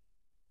 18.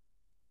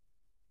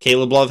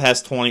 Caleb Love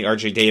has 20.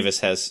 RJ Davis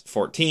has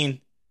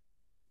 14.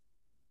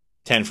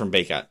 10 from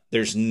Bacot.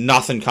 There's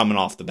nothing coming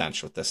off the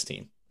bench with this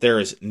team.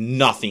 There is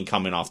nothing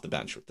coming off the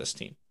bench with this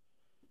team.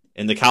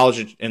 In the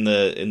college, in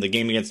the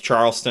game against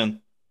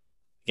Charleston,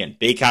 again,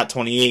 Bacot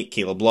 28,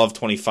 Caleb Love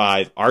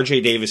 25,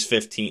 RJ Davis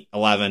 15,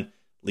 11,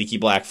 Leaky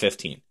Black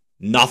 15.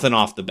 Nothing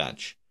off the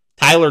bench.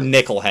 Tyler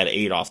Nickel had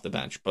 8 off the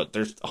bench, but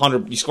there's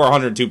 100. You score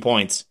 102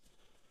 points,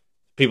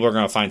 people are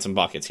going to find some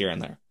buckets here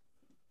and there.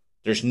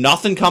 There's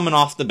nothing coming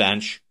off the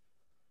bench.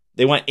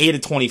 They went 8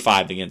 of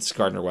 25 against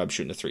Gardner-Webb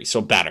shooting a 3, so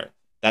better.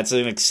 That's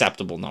an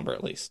acceptable number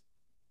at least.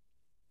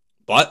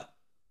 But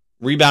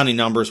rebounding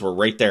numbers were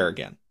right there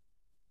again.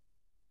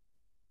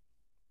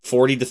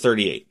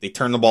 40-38. They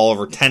turned the ball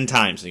over 10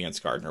 times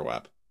against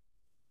Gardner-Webb.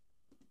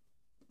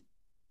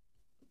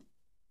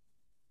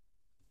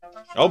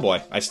 Oh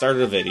boy, I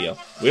started a video.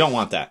 We don't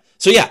want that.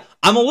 So yeah,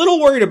 I'm a little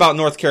worried about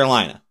North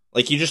Carolina.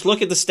 Like, you just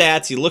look at the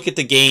stats, you look at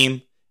the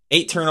game,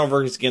 8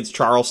 turnovers against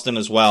Charleston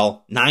as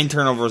well, 9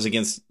 turnovers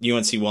against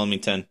UNC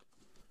Wilmington.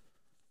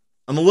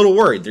 I'm a little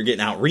worried. They're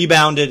getting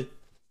out-rebounded.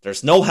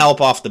 There's no help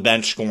off the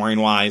bench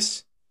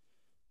scoring-wise.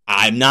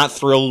 I'm not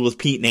thrilled with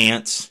Pete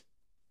Nance.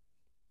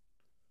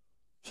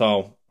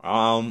 So,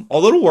 a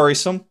little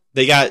worrisome.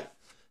 They got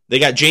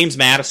James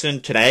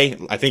Madison today.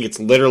 I think it's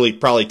literally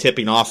probably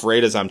tipping off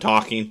right as I'm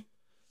talking.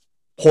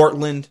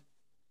 Portland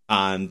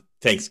on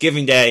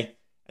Thanksgiving Day.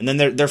 And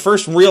then their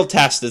first real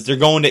test is they're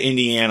going to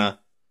Indiana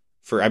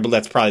for, I believe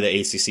that's probably the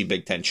ACC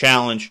Big Ten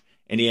Challenge.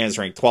 Indiana's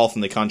ranked 12th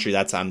in the country.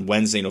 That's on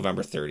Wednesday,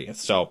 November 30th.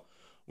 So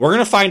we're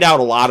going to find out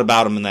a lot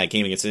about them in that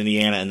game against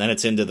Indiana, and then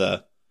it's into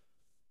the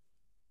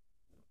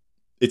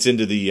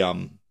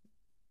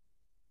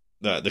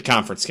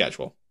conference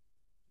schedule.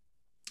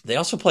 They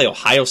also play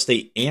Ohio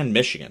State and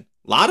Michigan.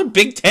 A lot of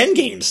Big Ten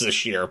games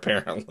this year,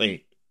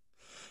 apparently.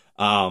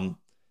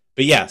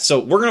 But yeah, so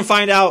we're going to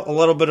find out a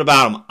little bit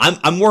about them.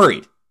 I'm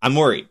worried. I'm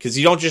worried because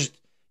you don't just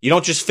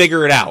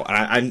figure it out.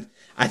 I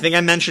think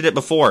I mentioned it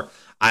before.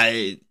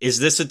 Is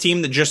this a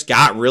team that just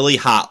got really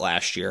hot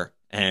last year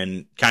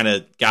and kind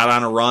of got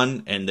on a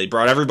run and they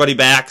brought everybody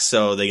back,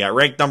 so they got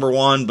ranked number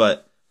 1?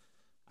 But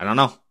I don't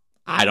know.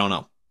 I'm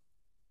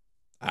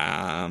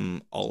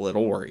a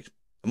little worried.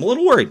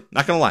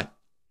 Not gonna lie.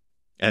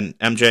 And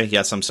MJ,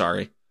 yes, I'm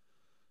sorry.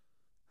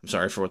 I'm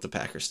sorry for what the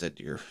Packers did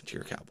to your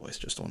Cowboys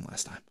just one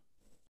last time.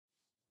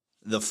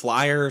 The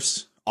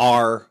Flyers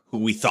are who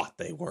we thought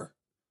they were.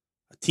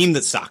 A team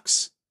that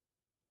sucks.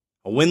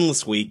 A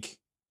winless week.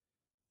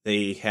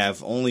 They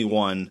have only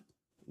won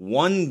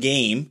 1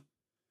 game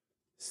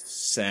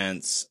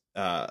since,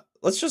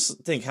 let's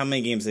just think how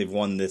many games they've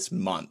won this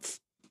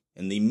month.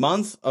 In the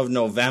month of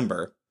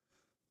November,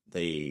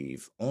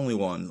 they've only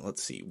won,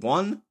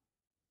 1,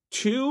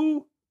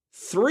 2,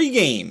 3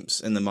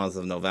 games in the month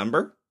of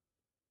November.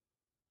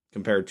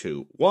 Compared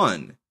to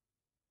 1,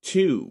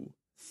 2,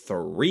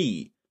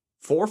 3,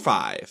 4,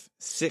 5,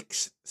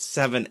 6,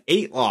 7,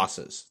 8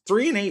 losses.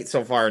 3-8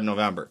 so far in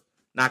November.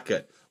 Not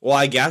good. Well,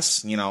 I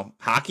guess,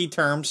 hockey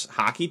terms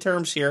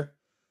here,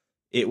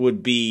 it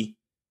would be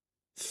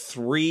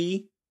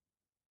 3,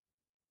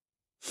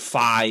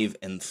 5,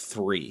 and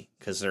 3,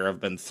 because there have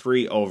been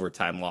 3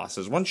 overtime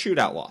losses, 1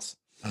 shootout loss.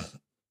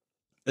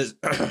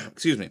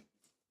 Excuse me.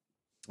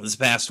 This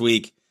past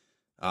week,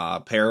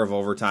 pair of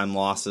overtime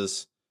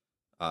losses.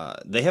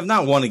 They have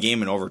not won a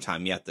game in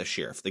overtime yet this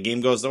year. If the game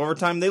goes to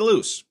overtime, they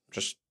lose.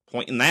 Just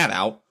pointing that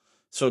out.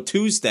 So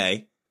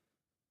Tuesday,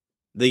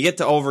 they get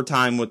to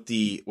overtime with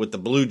the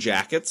Blue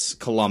Jackets,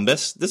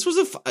 Columbus. This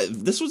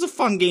was a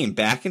fun game,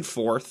 back and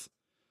forth.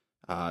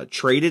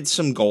 Traded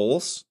some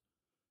goals,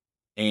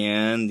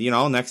 and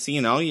next thing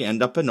you know, you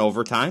end up in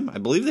overtime. I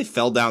believe they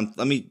fell down.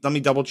 Let me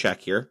double check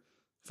here.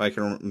 If I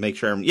can make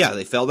sure. Yeah,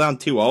 they fell down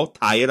 2-0,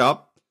 tie it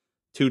up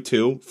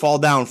 2-2, fall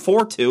down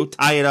 4-2,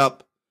 tie it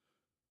up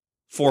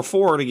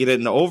 4-4 to get it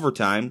into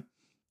overtime,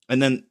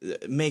 and then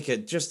make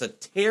it just a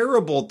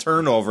terrible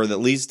turnover that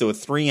leads to a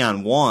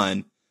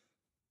 3-on-1,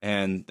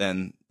 and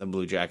then the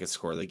Blue Jackets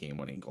score the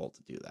game-winning goal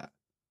to do that.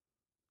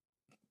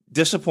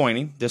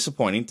 Disappointing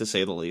to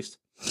say the least.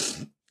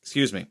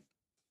 Excuse me.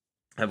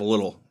 I have a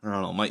little, I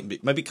don't know,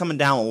 might be coming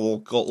down a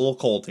little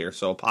cold here,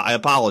 so I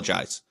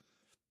apologize.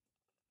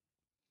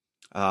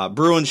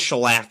 Bruins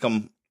shellac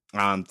them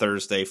on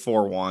Thursday,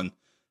 4-1.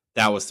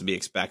 That was to be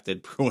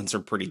expected. Bruins are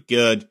pretty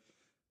good.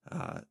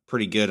 I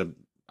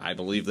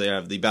believe they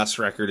have the best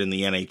record in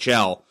the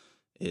NHL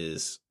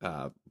is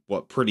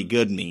what pretty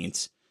good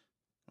means.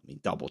 Let me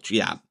double check.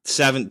 Yeah,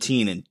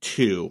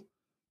 17-2.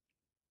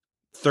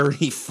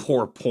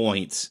 34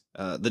 points.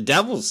 The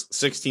Devils,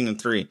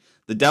 16-3.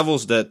 The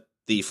Devils that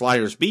the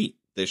Flyers beat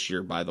this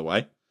year, by the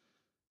way.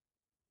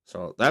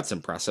 So that's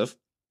impressive.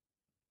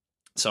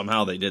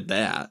 Somehow they did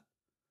that.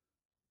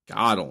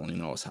 God only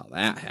knows how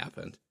that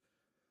happened.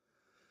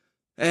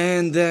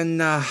 And then,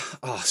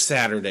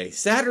 Saturday.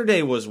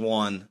 Saturday was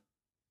one.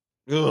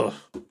 Ugh.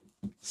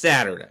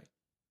 Saturday.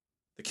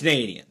 The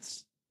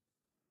Canadiens.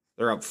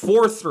 They're up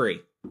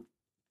 4-3.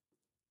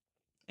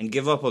 And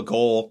give up a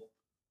goal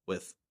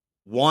with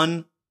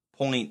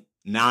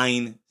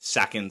 1.9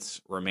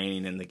 seconds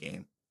remaining in the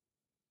game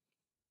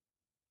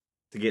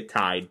to get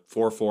tied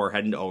 4-4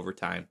 heading to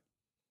overtime.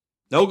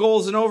 No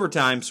goals in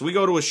overtime, so we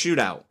go to a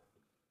shootout.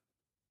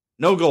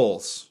 No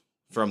goals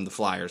from the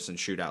Flyers in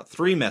shootout.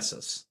 3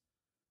 misses.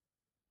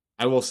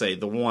 I will say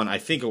the one, I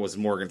think it was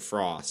Morgan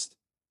Frost.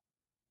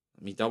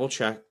 Let me double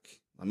check.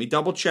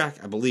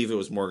 I believe it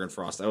was Morgan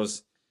Frost. I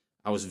was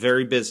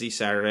very busy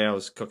Saturday. I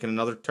was cooking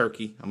another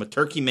turkey. I'm a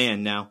turkey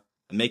man now.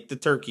 I make the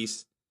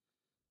turkeys.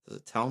 Does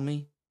it tell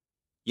me?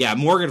 Yeah,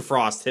 Morgan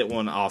Frost hit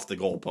one off the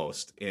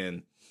goalpost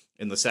in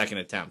the second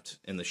attempt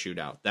in the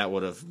shootout. That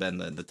would have been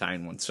the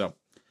tying one. So,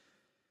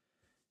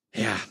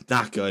 yeah,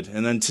 not good.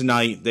 And then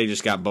tonight, they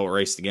just got boat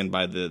raced again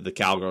by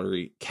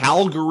the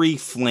Calgary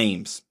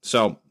Flames.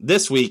 So,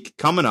 this week,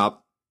 coming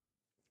up,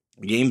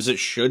 games that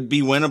should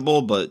be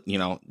winnable, but,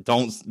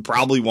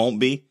 probably won't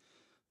be.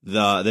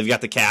 They've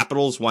got the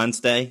Capitals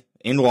Wednesday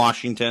in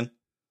Washington.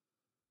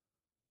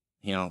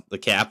 The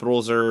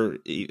Capitals are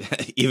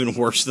even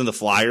worse than the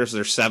Flyers.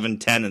 They're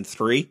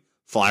 7-10-3.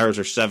 Flyers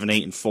are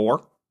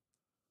 7-8-4.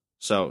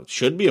 So it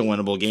should be a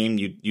winnable game.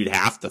 You'd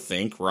have to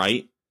think,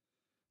 right?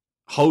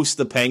 Host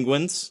the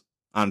Penguins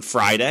on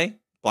Friday,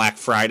 Black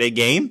Friday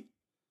game.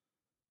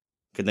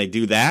 Can they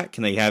do that?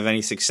 Can they have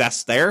any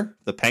success there?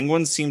 The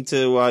Penguins seem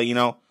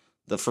to,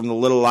 from the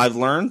little I've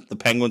learned, the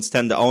Penguins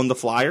tend to own the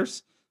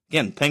Flyers.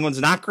 Again, Penguins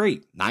not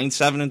great,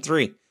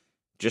 9-7-3,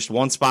 just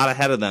one spot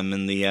ahead of them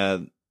in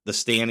the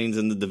standings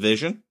in the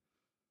division.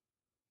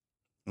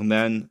 And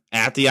then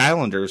at the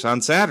Islanders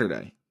on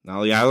Saturday.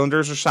 Now the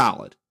Islanders are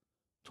solid.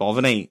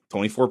 12-8,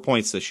 24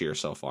 points this year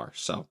so far.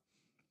 So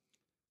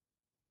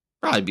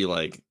probably be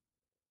like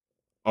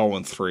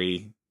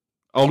 0-3,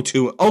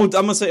 0-2. Oh, I'm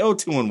gonna say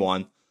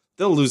 0-2-1.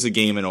 They'll lose a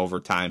game in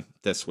overtime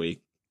this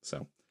week.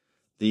 So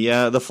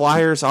the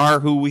Flyers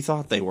are who we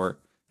thought they were,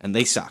 and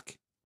they suck.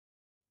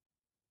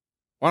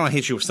 Why don't I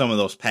hit you with some of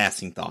those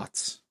passing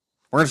thoughts?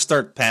 We're going to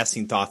start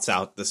passing thoughts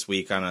out this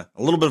week on a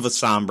little bit of a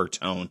somber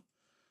tone.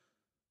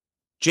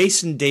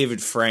 Jason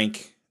David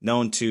Frank,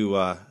 known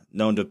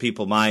to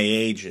people my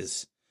age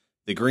as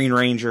the Green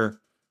Ranger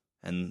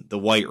and the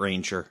White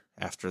Ranger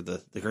after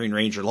the Green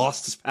Ranger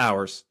lost his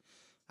powers,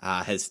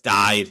 has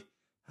died.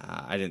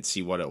 I didn't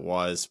see what it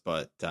was,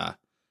 but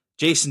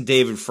Jason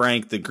David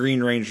Frank, the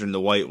Green Ranger and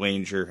the White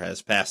Ranger,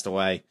 has passed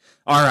away.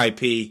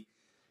 R.I.P.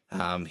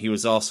 He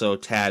was also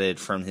tatted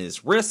from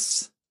his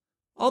wrists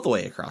all the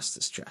way across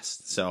his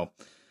chest. So,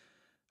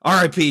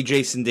 R.I.P.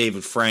 Jason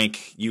David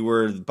Frank. You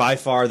were by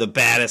far the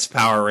baddest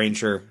Power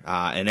Ranger,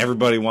 and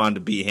everybody wanted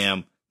to be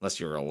him, unless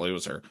you were a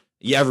loser.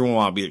 Yeah, everyone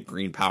wanted to be the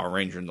Green Power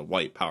Ranger and the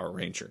White Power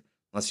Ranger,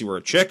 unless you were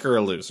a chick or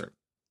a loser.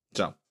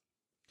 So,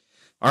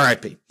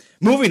 R.I.P.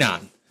 Moving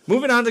on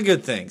to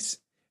good things.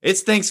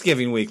 It's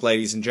Thanksgiving week,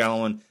 ladies and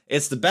gentlemen.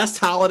 It's the best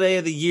holiday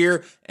of the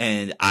year,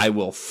 and I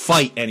will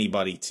fight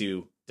anybody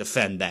to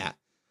defend that.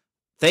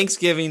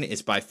 Thanksgiving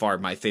is by far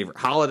my favorite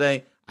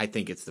holiday. I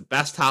think it's the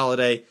best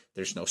holiday.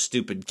 There's no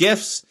stupid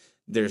gifts.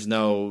 There's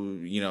no,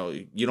 you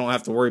don't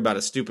have to worry about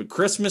a stupid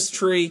Christmas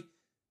tree.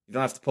 You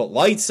don't have to put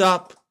lights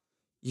up.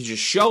 You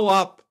just show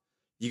up.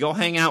 You go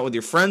hang out with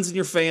your friends and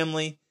your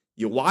family.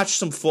 You watch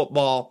some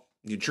football.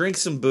 You drink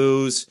some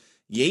booze.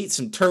 You eat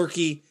some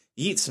turkey.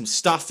 You eat some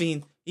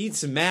stuffing. You eat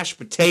some mashed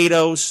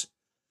potatoes.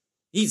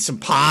 You eat some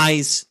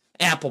pies.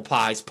 Apple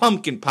pies.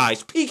 Pumpkin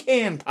pies.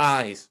 Pecan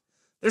pies.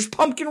 There's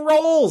pumpkin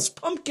rolls,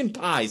 pumpkin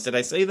pies. Did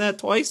I say that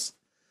twice?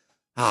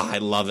 I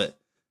love it.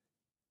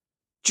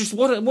 Just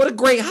what a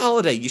great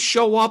holiday. You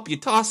show up, you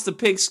toss the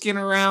pigskin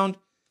around,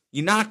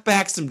 you knock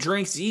back some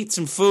drinks, you eat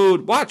some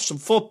food, watch some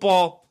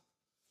football,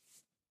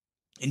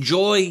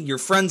 enjoy your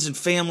friends and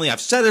family.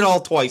 I've said it all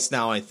twice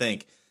now, I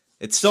think.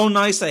 It's so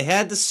nice I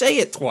had to say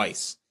it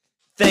twice.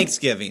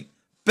 Thanksgiving.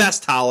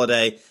 best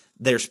holiday.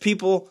 There's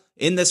people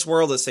in this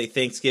world that say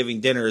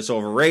Thanksgiving dinner is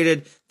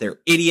overrated. They're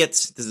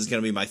idiots. This is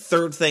going to be my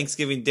third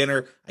Thanksgiving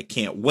dinner. I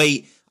can't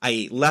wait. I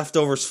ate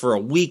leftovers for a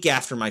week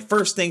after my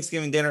first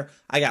Thanksgiving dinner.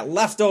 I got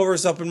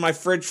leftovers up in my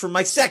fridge for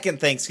my second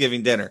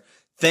Thanksgiving dinner.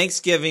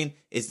 Thanksgiving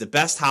is the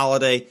best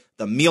holiday.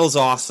 The meal's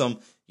awesome.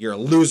 You're a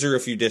loser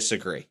if you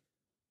disagree.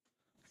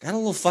 I got a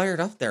little fired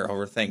up there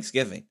over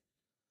Thanksgiving.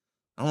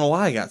 I don't know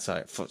why I got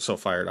so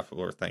fired up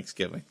over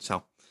Thanksgiving.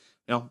 So,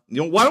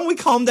 why don't we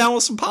calm down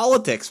with some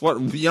politics?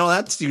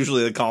 That's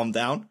usually the calm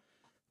down.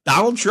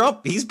 Donald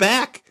Trump, he's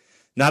back.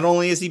 Not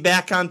only is he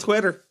back on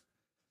Twitter,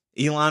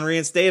 Elon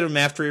reinstated him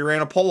after he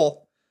ran a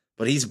poll,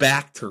 but he's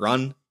back to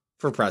run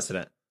for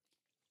president.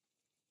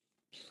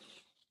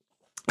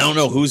 I don't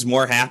know who's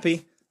more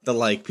happy,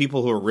 the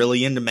people who are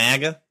really into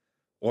MAGA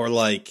or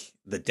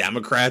the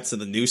Democrats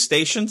and the news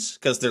stations,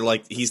 because they're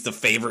he's the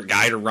favorite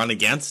guy to run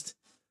against.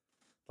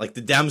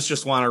 The Dems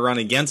just want to run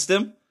against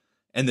him,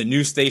 and the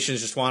news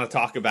stations just want to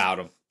talk about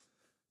him.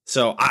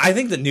 So I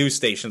think the news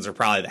stations are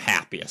probably the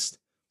happiest,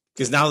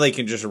 because now they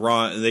can just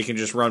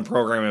run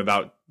programming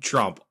about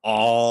Trump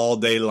all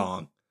day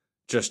long,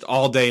 just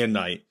all day and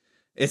night.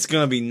 It's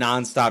going to be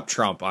nonstop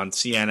Trump on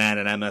CNN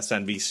and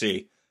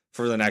MSNBC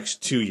for the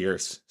next 2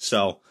 years.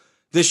 So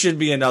this should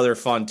be another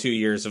fun 2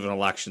 years of an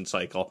election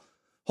cycle.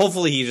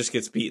 Hopefully he just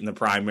gets beat in the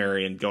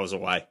primary and goes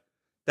away.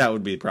 That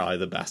would be probably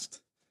the best.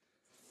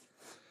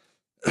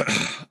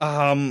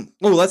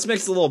 Let's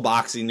mix a little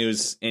boxing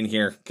news in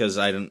here, because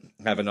I didn't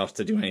have enough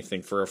to do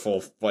anything for a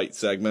full fight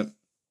segment.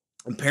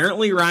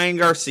 Apparently Ryan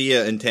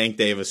Garcia and Tank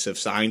Davis have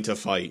signed to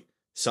fight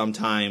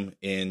sometime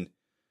in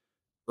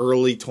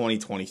early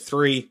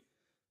 2023.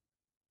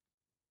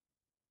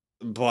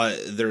 But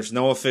there's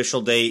no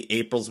official date.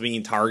 April's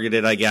being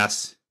targeted, I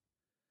guess.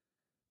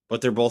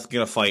 But they're both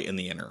going to fight in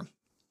the interim.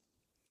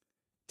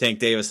 Tank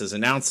Davis has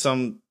announced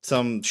some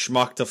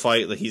schmuck to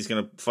fight, that he's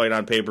going to fight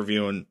on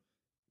pay-per-view and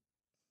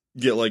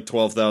get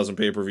 12,000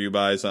 pay-per-view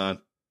buys on.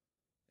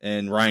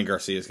 And Ryan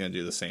Garcia is going to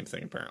do the same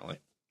thing, apparently.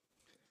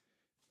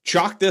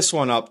 Chalk this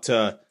one up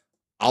to,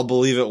 I'll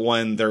believe it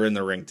when they're in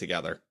the ring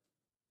together.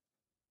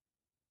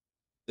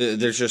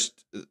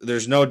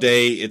 There's no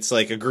date. It's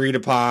agreed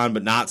upon,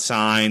 but not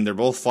signed. They're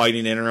both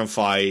fighting interim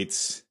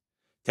fights.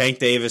 Tank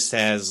Davis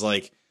has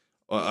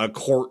a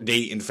court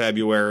date in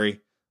February.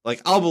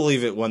 I'll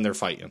believe it when they're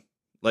fighting.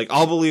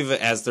 I'll believe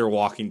it as they're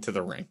walking to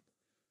the ring.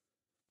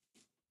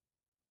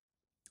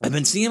 I've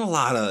been seeing a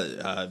lot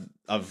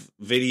of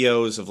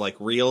videos of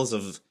reels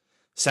of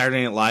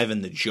Saturday Night Live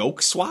and the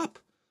joke swap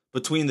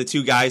between the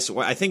two guys.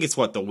 I think it's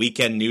the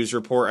Weekend News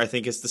Report. I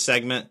think it's the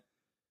segment.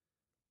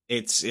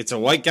 It's a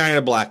white guy and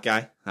a black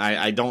guy.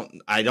 I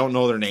don't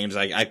know their names.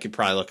 I could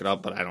probably look it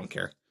up, but I don't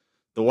care.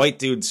 The white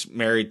dude's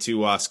married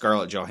to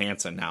Scarlett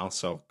Johansson now,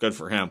 so good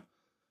for him.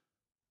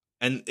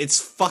 And it's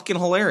fucking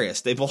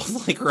hilarious. They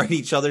both write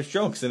each other's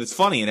jokes, and it's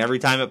funny. And every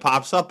time it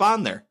pops up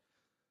on there,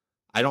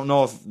 I don't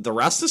know if the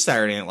rest of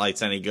Saturday Night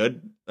Lights any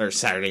good, or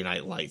Saturday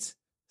Night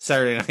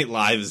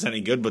Live is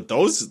any good, but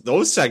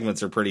those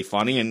segments are pretty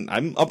funny, and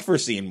I'm up for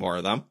seeing more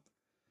of them.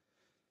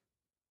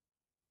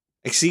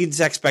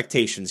 Exceeds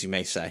expectations, you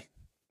may say.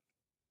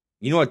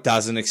 You know what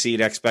doesn't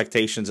exceed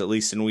expectations, at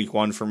least in week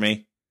 1 for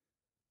me?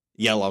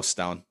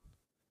 Yellowstone.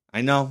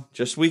 I know,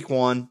 just week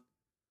 1.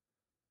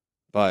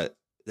 But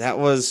that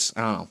was,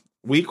 I don't know.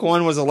 Week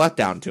 1 was a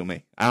letdown to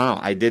me.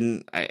 I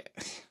don't know.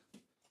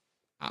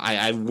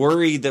 I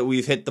worried that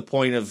we've hit the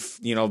point of,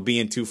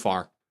 being too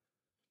far.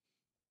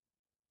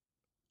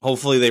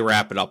 Hopefully they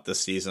wrap it up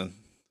this season.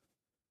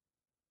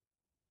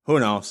 Who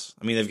knows?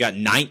 I mean, they've got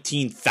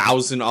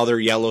 19,000 other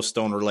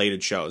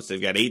Yellowstone-related shows. They've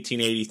got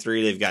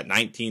 1883. They've got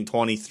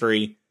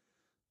 1923.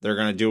 They're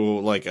going to do,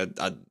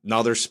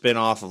 another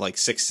spinoff of,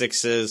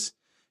 666s.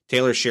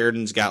 Taylor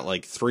Sheridan's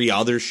got, 3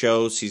 other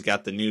shows. He's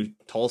got the new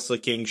Tulsa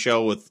King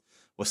show with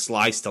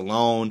Sly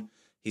Stallone.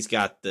 He's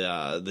got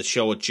the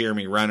show with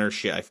Jeremy Renner.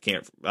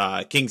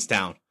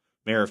 Kingstown.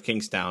 Mayor of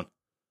Kingstown.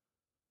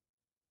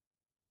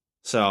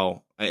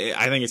 So,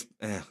 I think it's,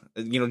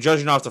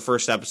 judging off the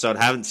first episode,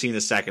 haven't seen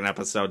the second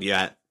episode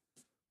yet.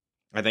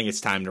 I think it's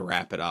time to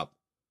wrap it up.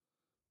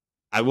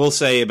 I will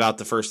say about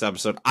the first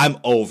episode, I'm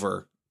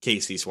over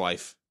Casey's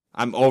wife.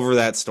 I'm over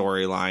that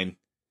storyline.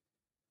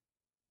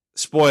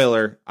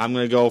 Spoiler, I'm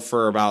going to go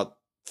for about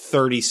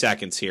 30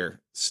 seconds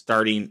here,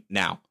 starting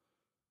now.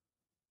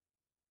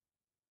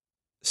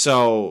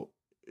 So,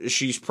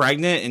 she's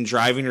pregnant and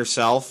driving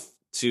herself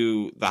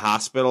to the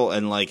hospital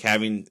and,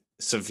 having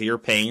severe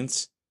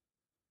pains.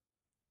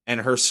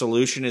 And her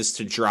solution is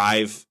to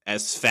drive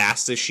as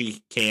fast as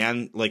she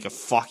can, like a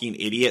fucking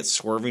idiot,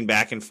 swerving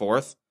back and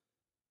forth.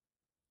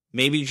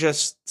 Maybe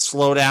just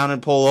slow down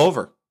and pull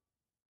over.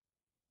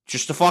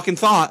 Just a fucking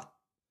thought.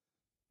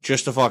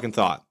 Just a fucking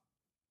thought.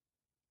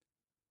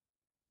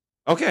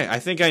 Okay, I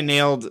think I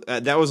nailed...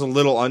 that was a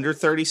little under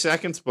 30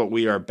 seconds, but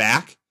we are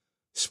back.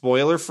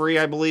 Spoiler-free,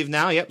 I believe,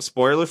 now. Yep,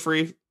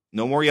 spoiler-free.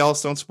 No more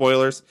Yellowstone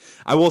spoilers.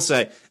 I will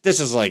say, this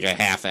is like a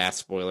half-ass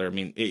spoiler. I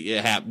mean,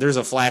 there's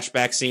a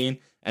flashback scene,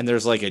 and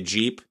there's like a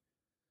Jeep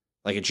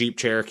like a Jeep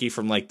Cherokee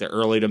from like the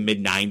early to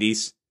mid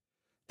 90s.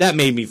 That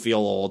made me feel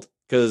old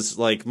because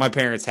like my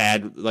parents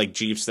had like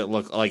Jeeps that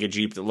looked like a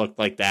Jeep that looked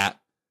like that.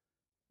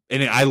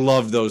 And I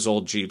love those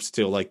old Jeeps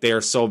too. Like they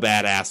are so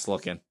badass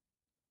looking.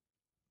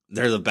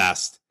 They're the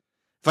best.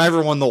 If I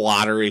ever won the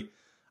lottery,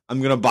 I'm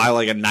going to buy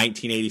like a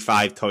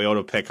 1985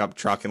 Toyota pickup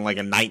truck and like a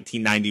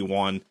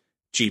 1991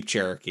 Jeep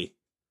Cherokee.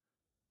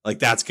 Like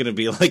that's going to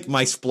be like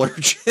my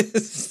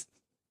splurges.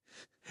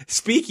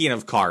 Speaking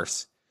of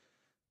cars,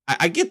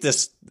 I get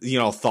this,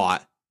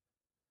 thought.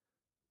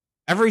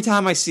 Every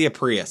time I see a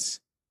Prius,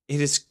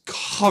 it is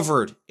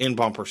covered in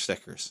bumper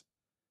stickers.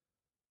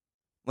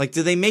 Like,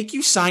 do they make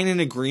you sign an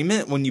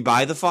agreement when you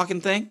buy the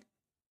fucking thing?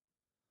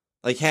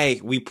 Like,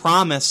 hey, we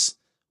promise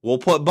we'll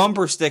put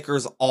bumper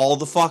stickers all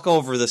the fuck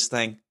over this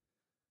thing.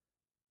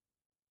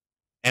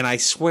 And I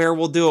swear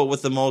we'll do it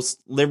with the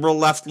most liberal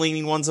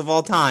left-leaning ones of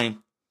all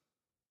time.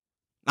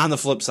 On the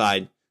flip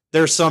side,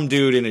 there's some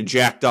dude in a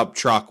jacked up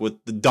truck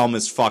with the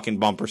dumbest fucking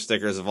bumper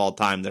stickers of all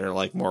time that are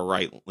like more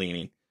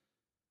right-leaning.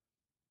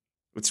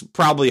 It's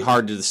probably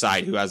hard to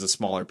decide who has a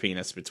smaller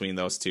penis between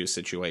those two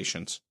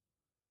situations.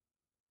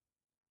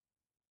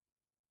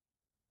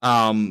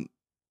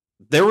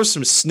 There was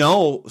some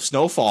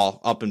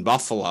snowfall up in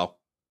Buffalo.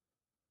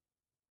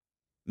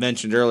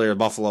 Mentioned earlier,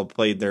 Buffalo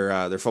played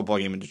their football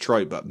game in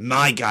Detroit, but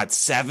my God,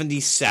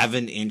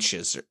 77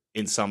 inches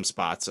in some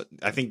spots.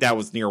 I think that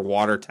was near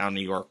Watertown,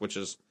 New York, which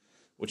is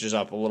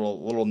up a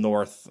little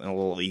north and a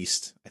little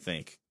east, I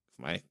think.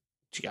 If my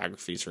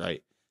geography's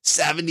right.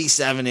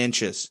 77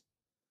 inches.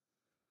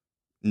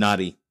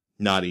 Nutty.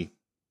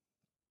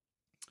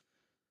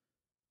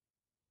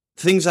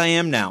 Things I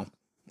am now.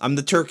 I'm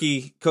the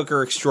turkey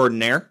cooker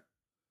extraordinaire.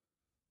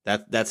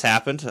 That's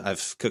happened.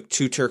 I've cooked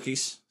 2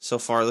 turkeys so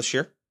far this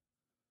year.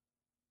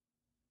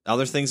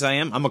 Other things I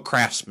am, I'm a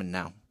craftsman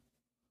now.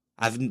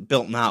 I've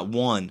built not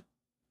 1,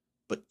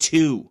 but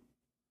 2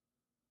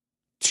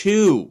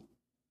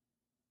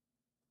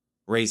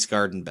 raised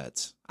garden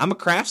beds. I'm a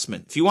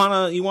craftsman. If you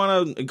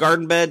want a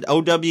garden bed,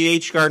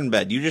 OWH garden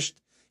bed,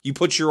 you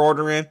put your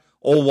order in,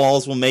 Ole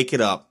Walls will make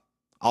it up.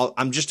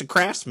 I'm just a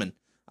craftsman.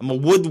 I'm a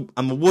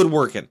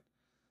woodworking.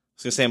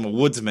 I was going to say I'm a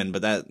woodsman,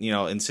 but that,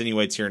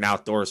 insinuates you're an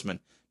outdoorsman.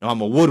 No,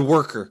 I'm a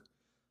woodworker.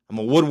 I'm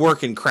a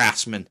woodworking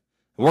craftsman.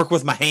 I work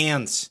with my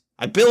hands.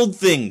 I build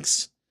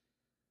things.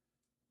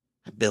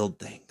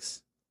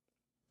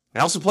 I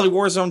also play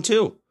Warzone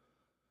 2.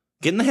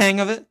 Getting the hang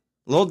of it.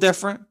 A little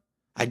different.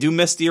 I do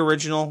miss the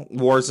original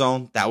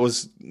Warzone. That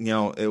was,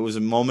 it was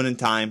a moment in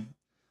time.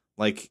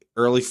 Like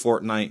early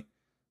Fortnite.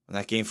 When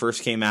that game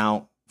first came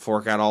out. Before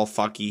it got all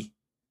fucky. It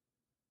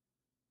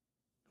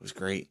was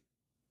great.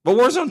 But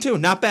Warzone 2,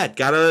 not bad.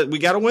 We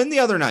gotta win the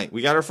other night.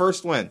 We got our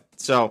first win.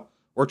 So,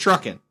 we're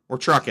trucking.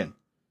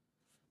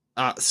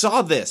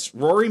 Saw this.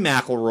 Rory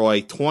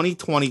McIlroy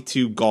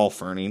 2022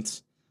 golf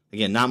earnings.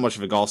 Again, not much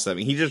of a golf set.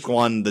 He just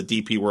won the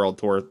DP World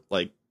Tour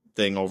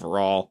thing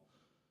overall.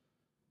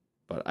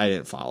 But I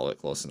didn't follow it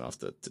close enough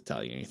to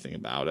tell you anything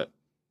about it.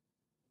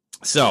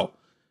 So,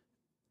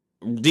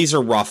 these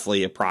are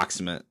roughly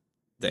approximate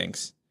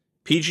things.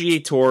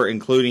 PGA Tour,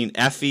 including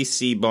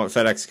FEC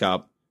FedEx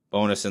Cup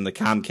bonus and the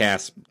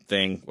Comcast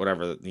thing,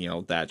 whatever,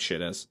 that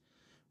shit is.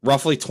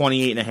 Roughly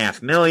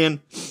 $28.5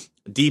 million.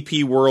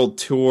 DP World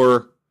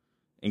Tour,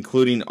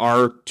 including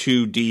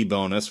R2D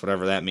bonus,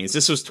 whatever that means.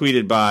 This was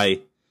tweeted by,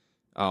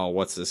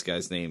 what's this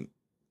guy's name?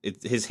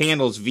 His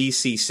handle is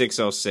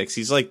VC606.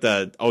 He's like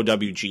the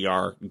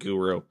OWGR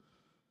guru.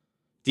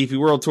 DP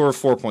World Tour,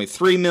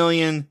 $4.3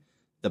 million.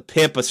 The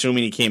PIP,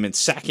 assuming he came in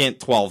second,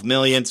 $12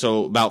 million.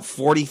 So about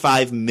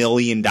 $45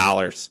 million,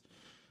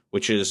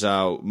 which is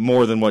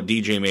more than what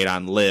DJ made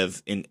on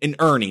Live in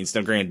earnings.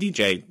 Now, granted,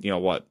 DJ,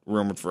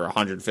 rumored for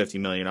 $150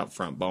 million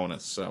upfront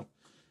bonus. So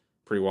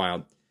pretty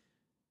wild.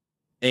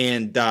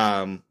 And,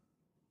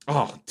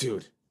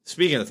 dude,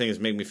 speaking of things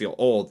that make me feel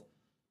old,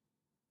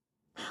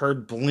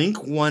 heard Blink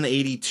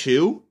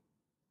 182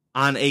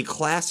 on a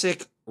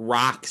classic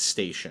rock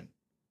station.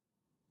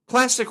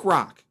 Classic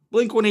rock.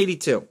 Blink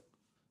 182.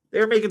 They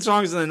were making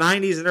songs in the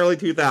 90s and early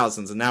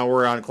 2000s, and now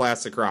we're on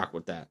classic rock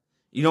with that.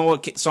 You know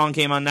what song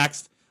came on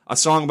next? A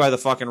song by the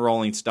fucking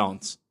Rolling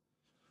Stones.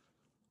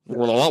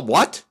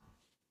 What?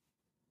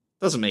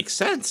 Doesn't make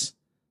sense.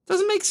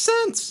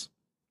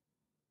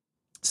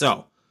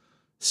 So,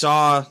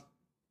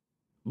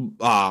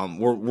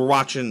 we're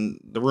watching,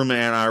 the roommate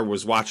and I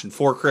was watching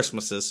 4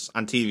 Christmases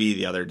on TV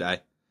the other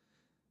day.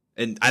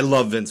 And I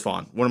love Vince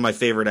Vaughn, one of my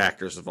favorite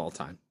actors of all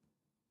time.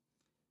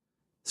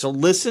 So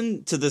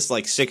listen to this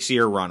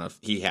 6-year run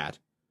he had.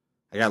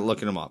 I got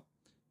looking him up.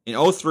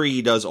 In 03,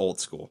 he does Old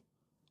School.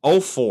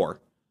 04,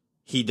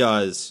 he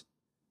does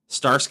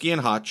Starsky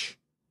and Hutch,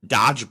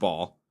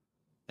 Dodgeball,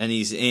 and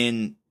he's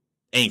in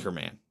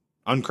Anchorman.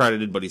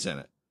 Uncredited, but he's in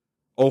it.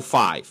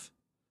 05,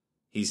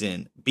 he's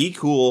in Be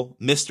Cool,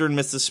 Mr. and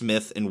Mrs.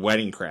 Smith, and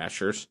Wedding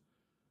Crashers.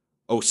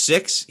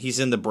 06, he's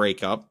in The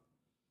Breakup.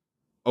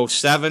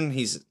 07,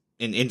 he's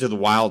in Into the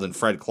Wild and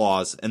Fred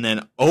Claus. And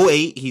then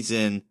 08, he's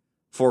in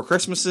 4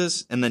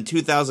 Christmases. And then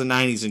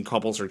 2009, he's in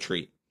Couples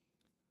Retreat.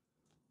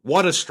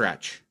 What a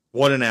stretch.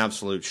 What an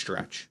absolute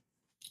stretch.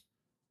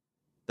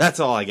 That's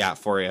all I got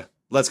for you.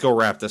 Let's go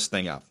wrap this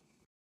thing up.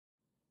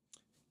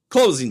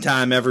 Closing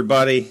time,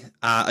 everybody.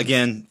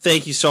 Again,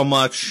 thank you so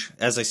much.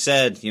 As I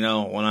said, when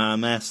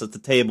I'm asked at the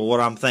table what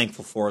I'm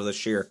thankful for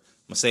this year,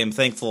 I'm going to say I'm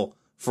thankful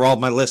for all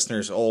my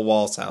listeners, Ole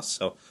Walls House.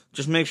 So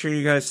just make sure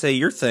you guys say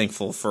you're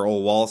thankful for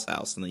Ole Walls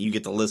House and that you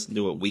get to listen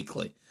to it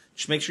weekly.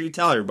 Just make sure you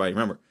tell everybody.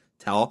 Remember,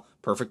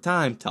 perfect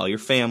time, tell your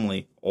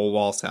family, Ole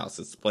Walls House.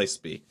 It's the place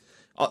to be.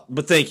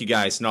 But thank you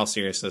guys, in all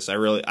seriousness.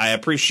 I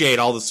appreciate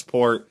all the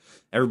support,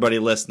 everybody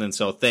listening.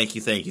 So thank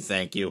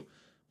you.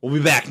 We'll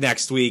be back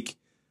next week.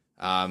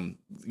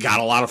 Got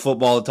a lot of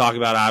football to talk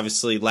about,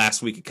 obviously.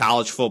 Last week of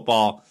college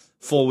football,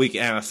 full week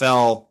of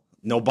NFL,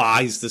 no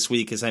buys this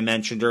week, as I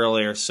mentioned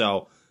earlier.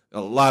 So a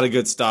lot of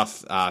good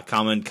stuff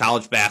coming.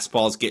 College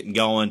basketball is getting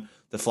going.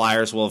 The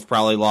Flyers will have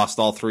probably lost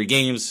all 3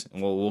 games,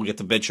 and we'll get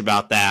to bitch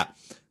about that.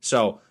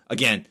 So,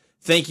 again,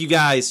 thank you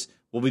guys.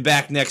 We'll be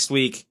back next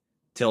week.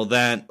 Till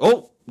then,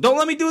 don't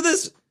let me do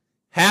this.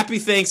 Happy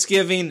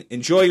Thanksgiving.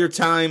 Enjoy your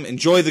time.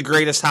 Enjoy the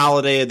greatest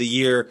holiday of the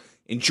year.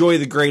 Enjoy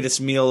the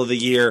greatest meal of the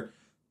year.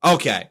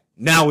 Okay,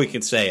 now we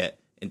can say it.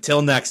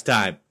 Until next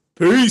time,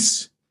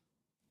 peace.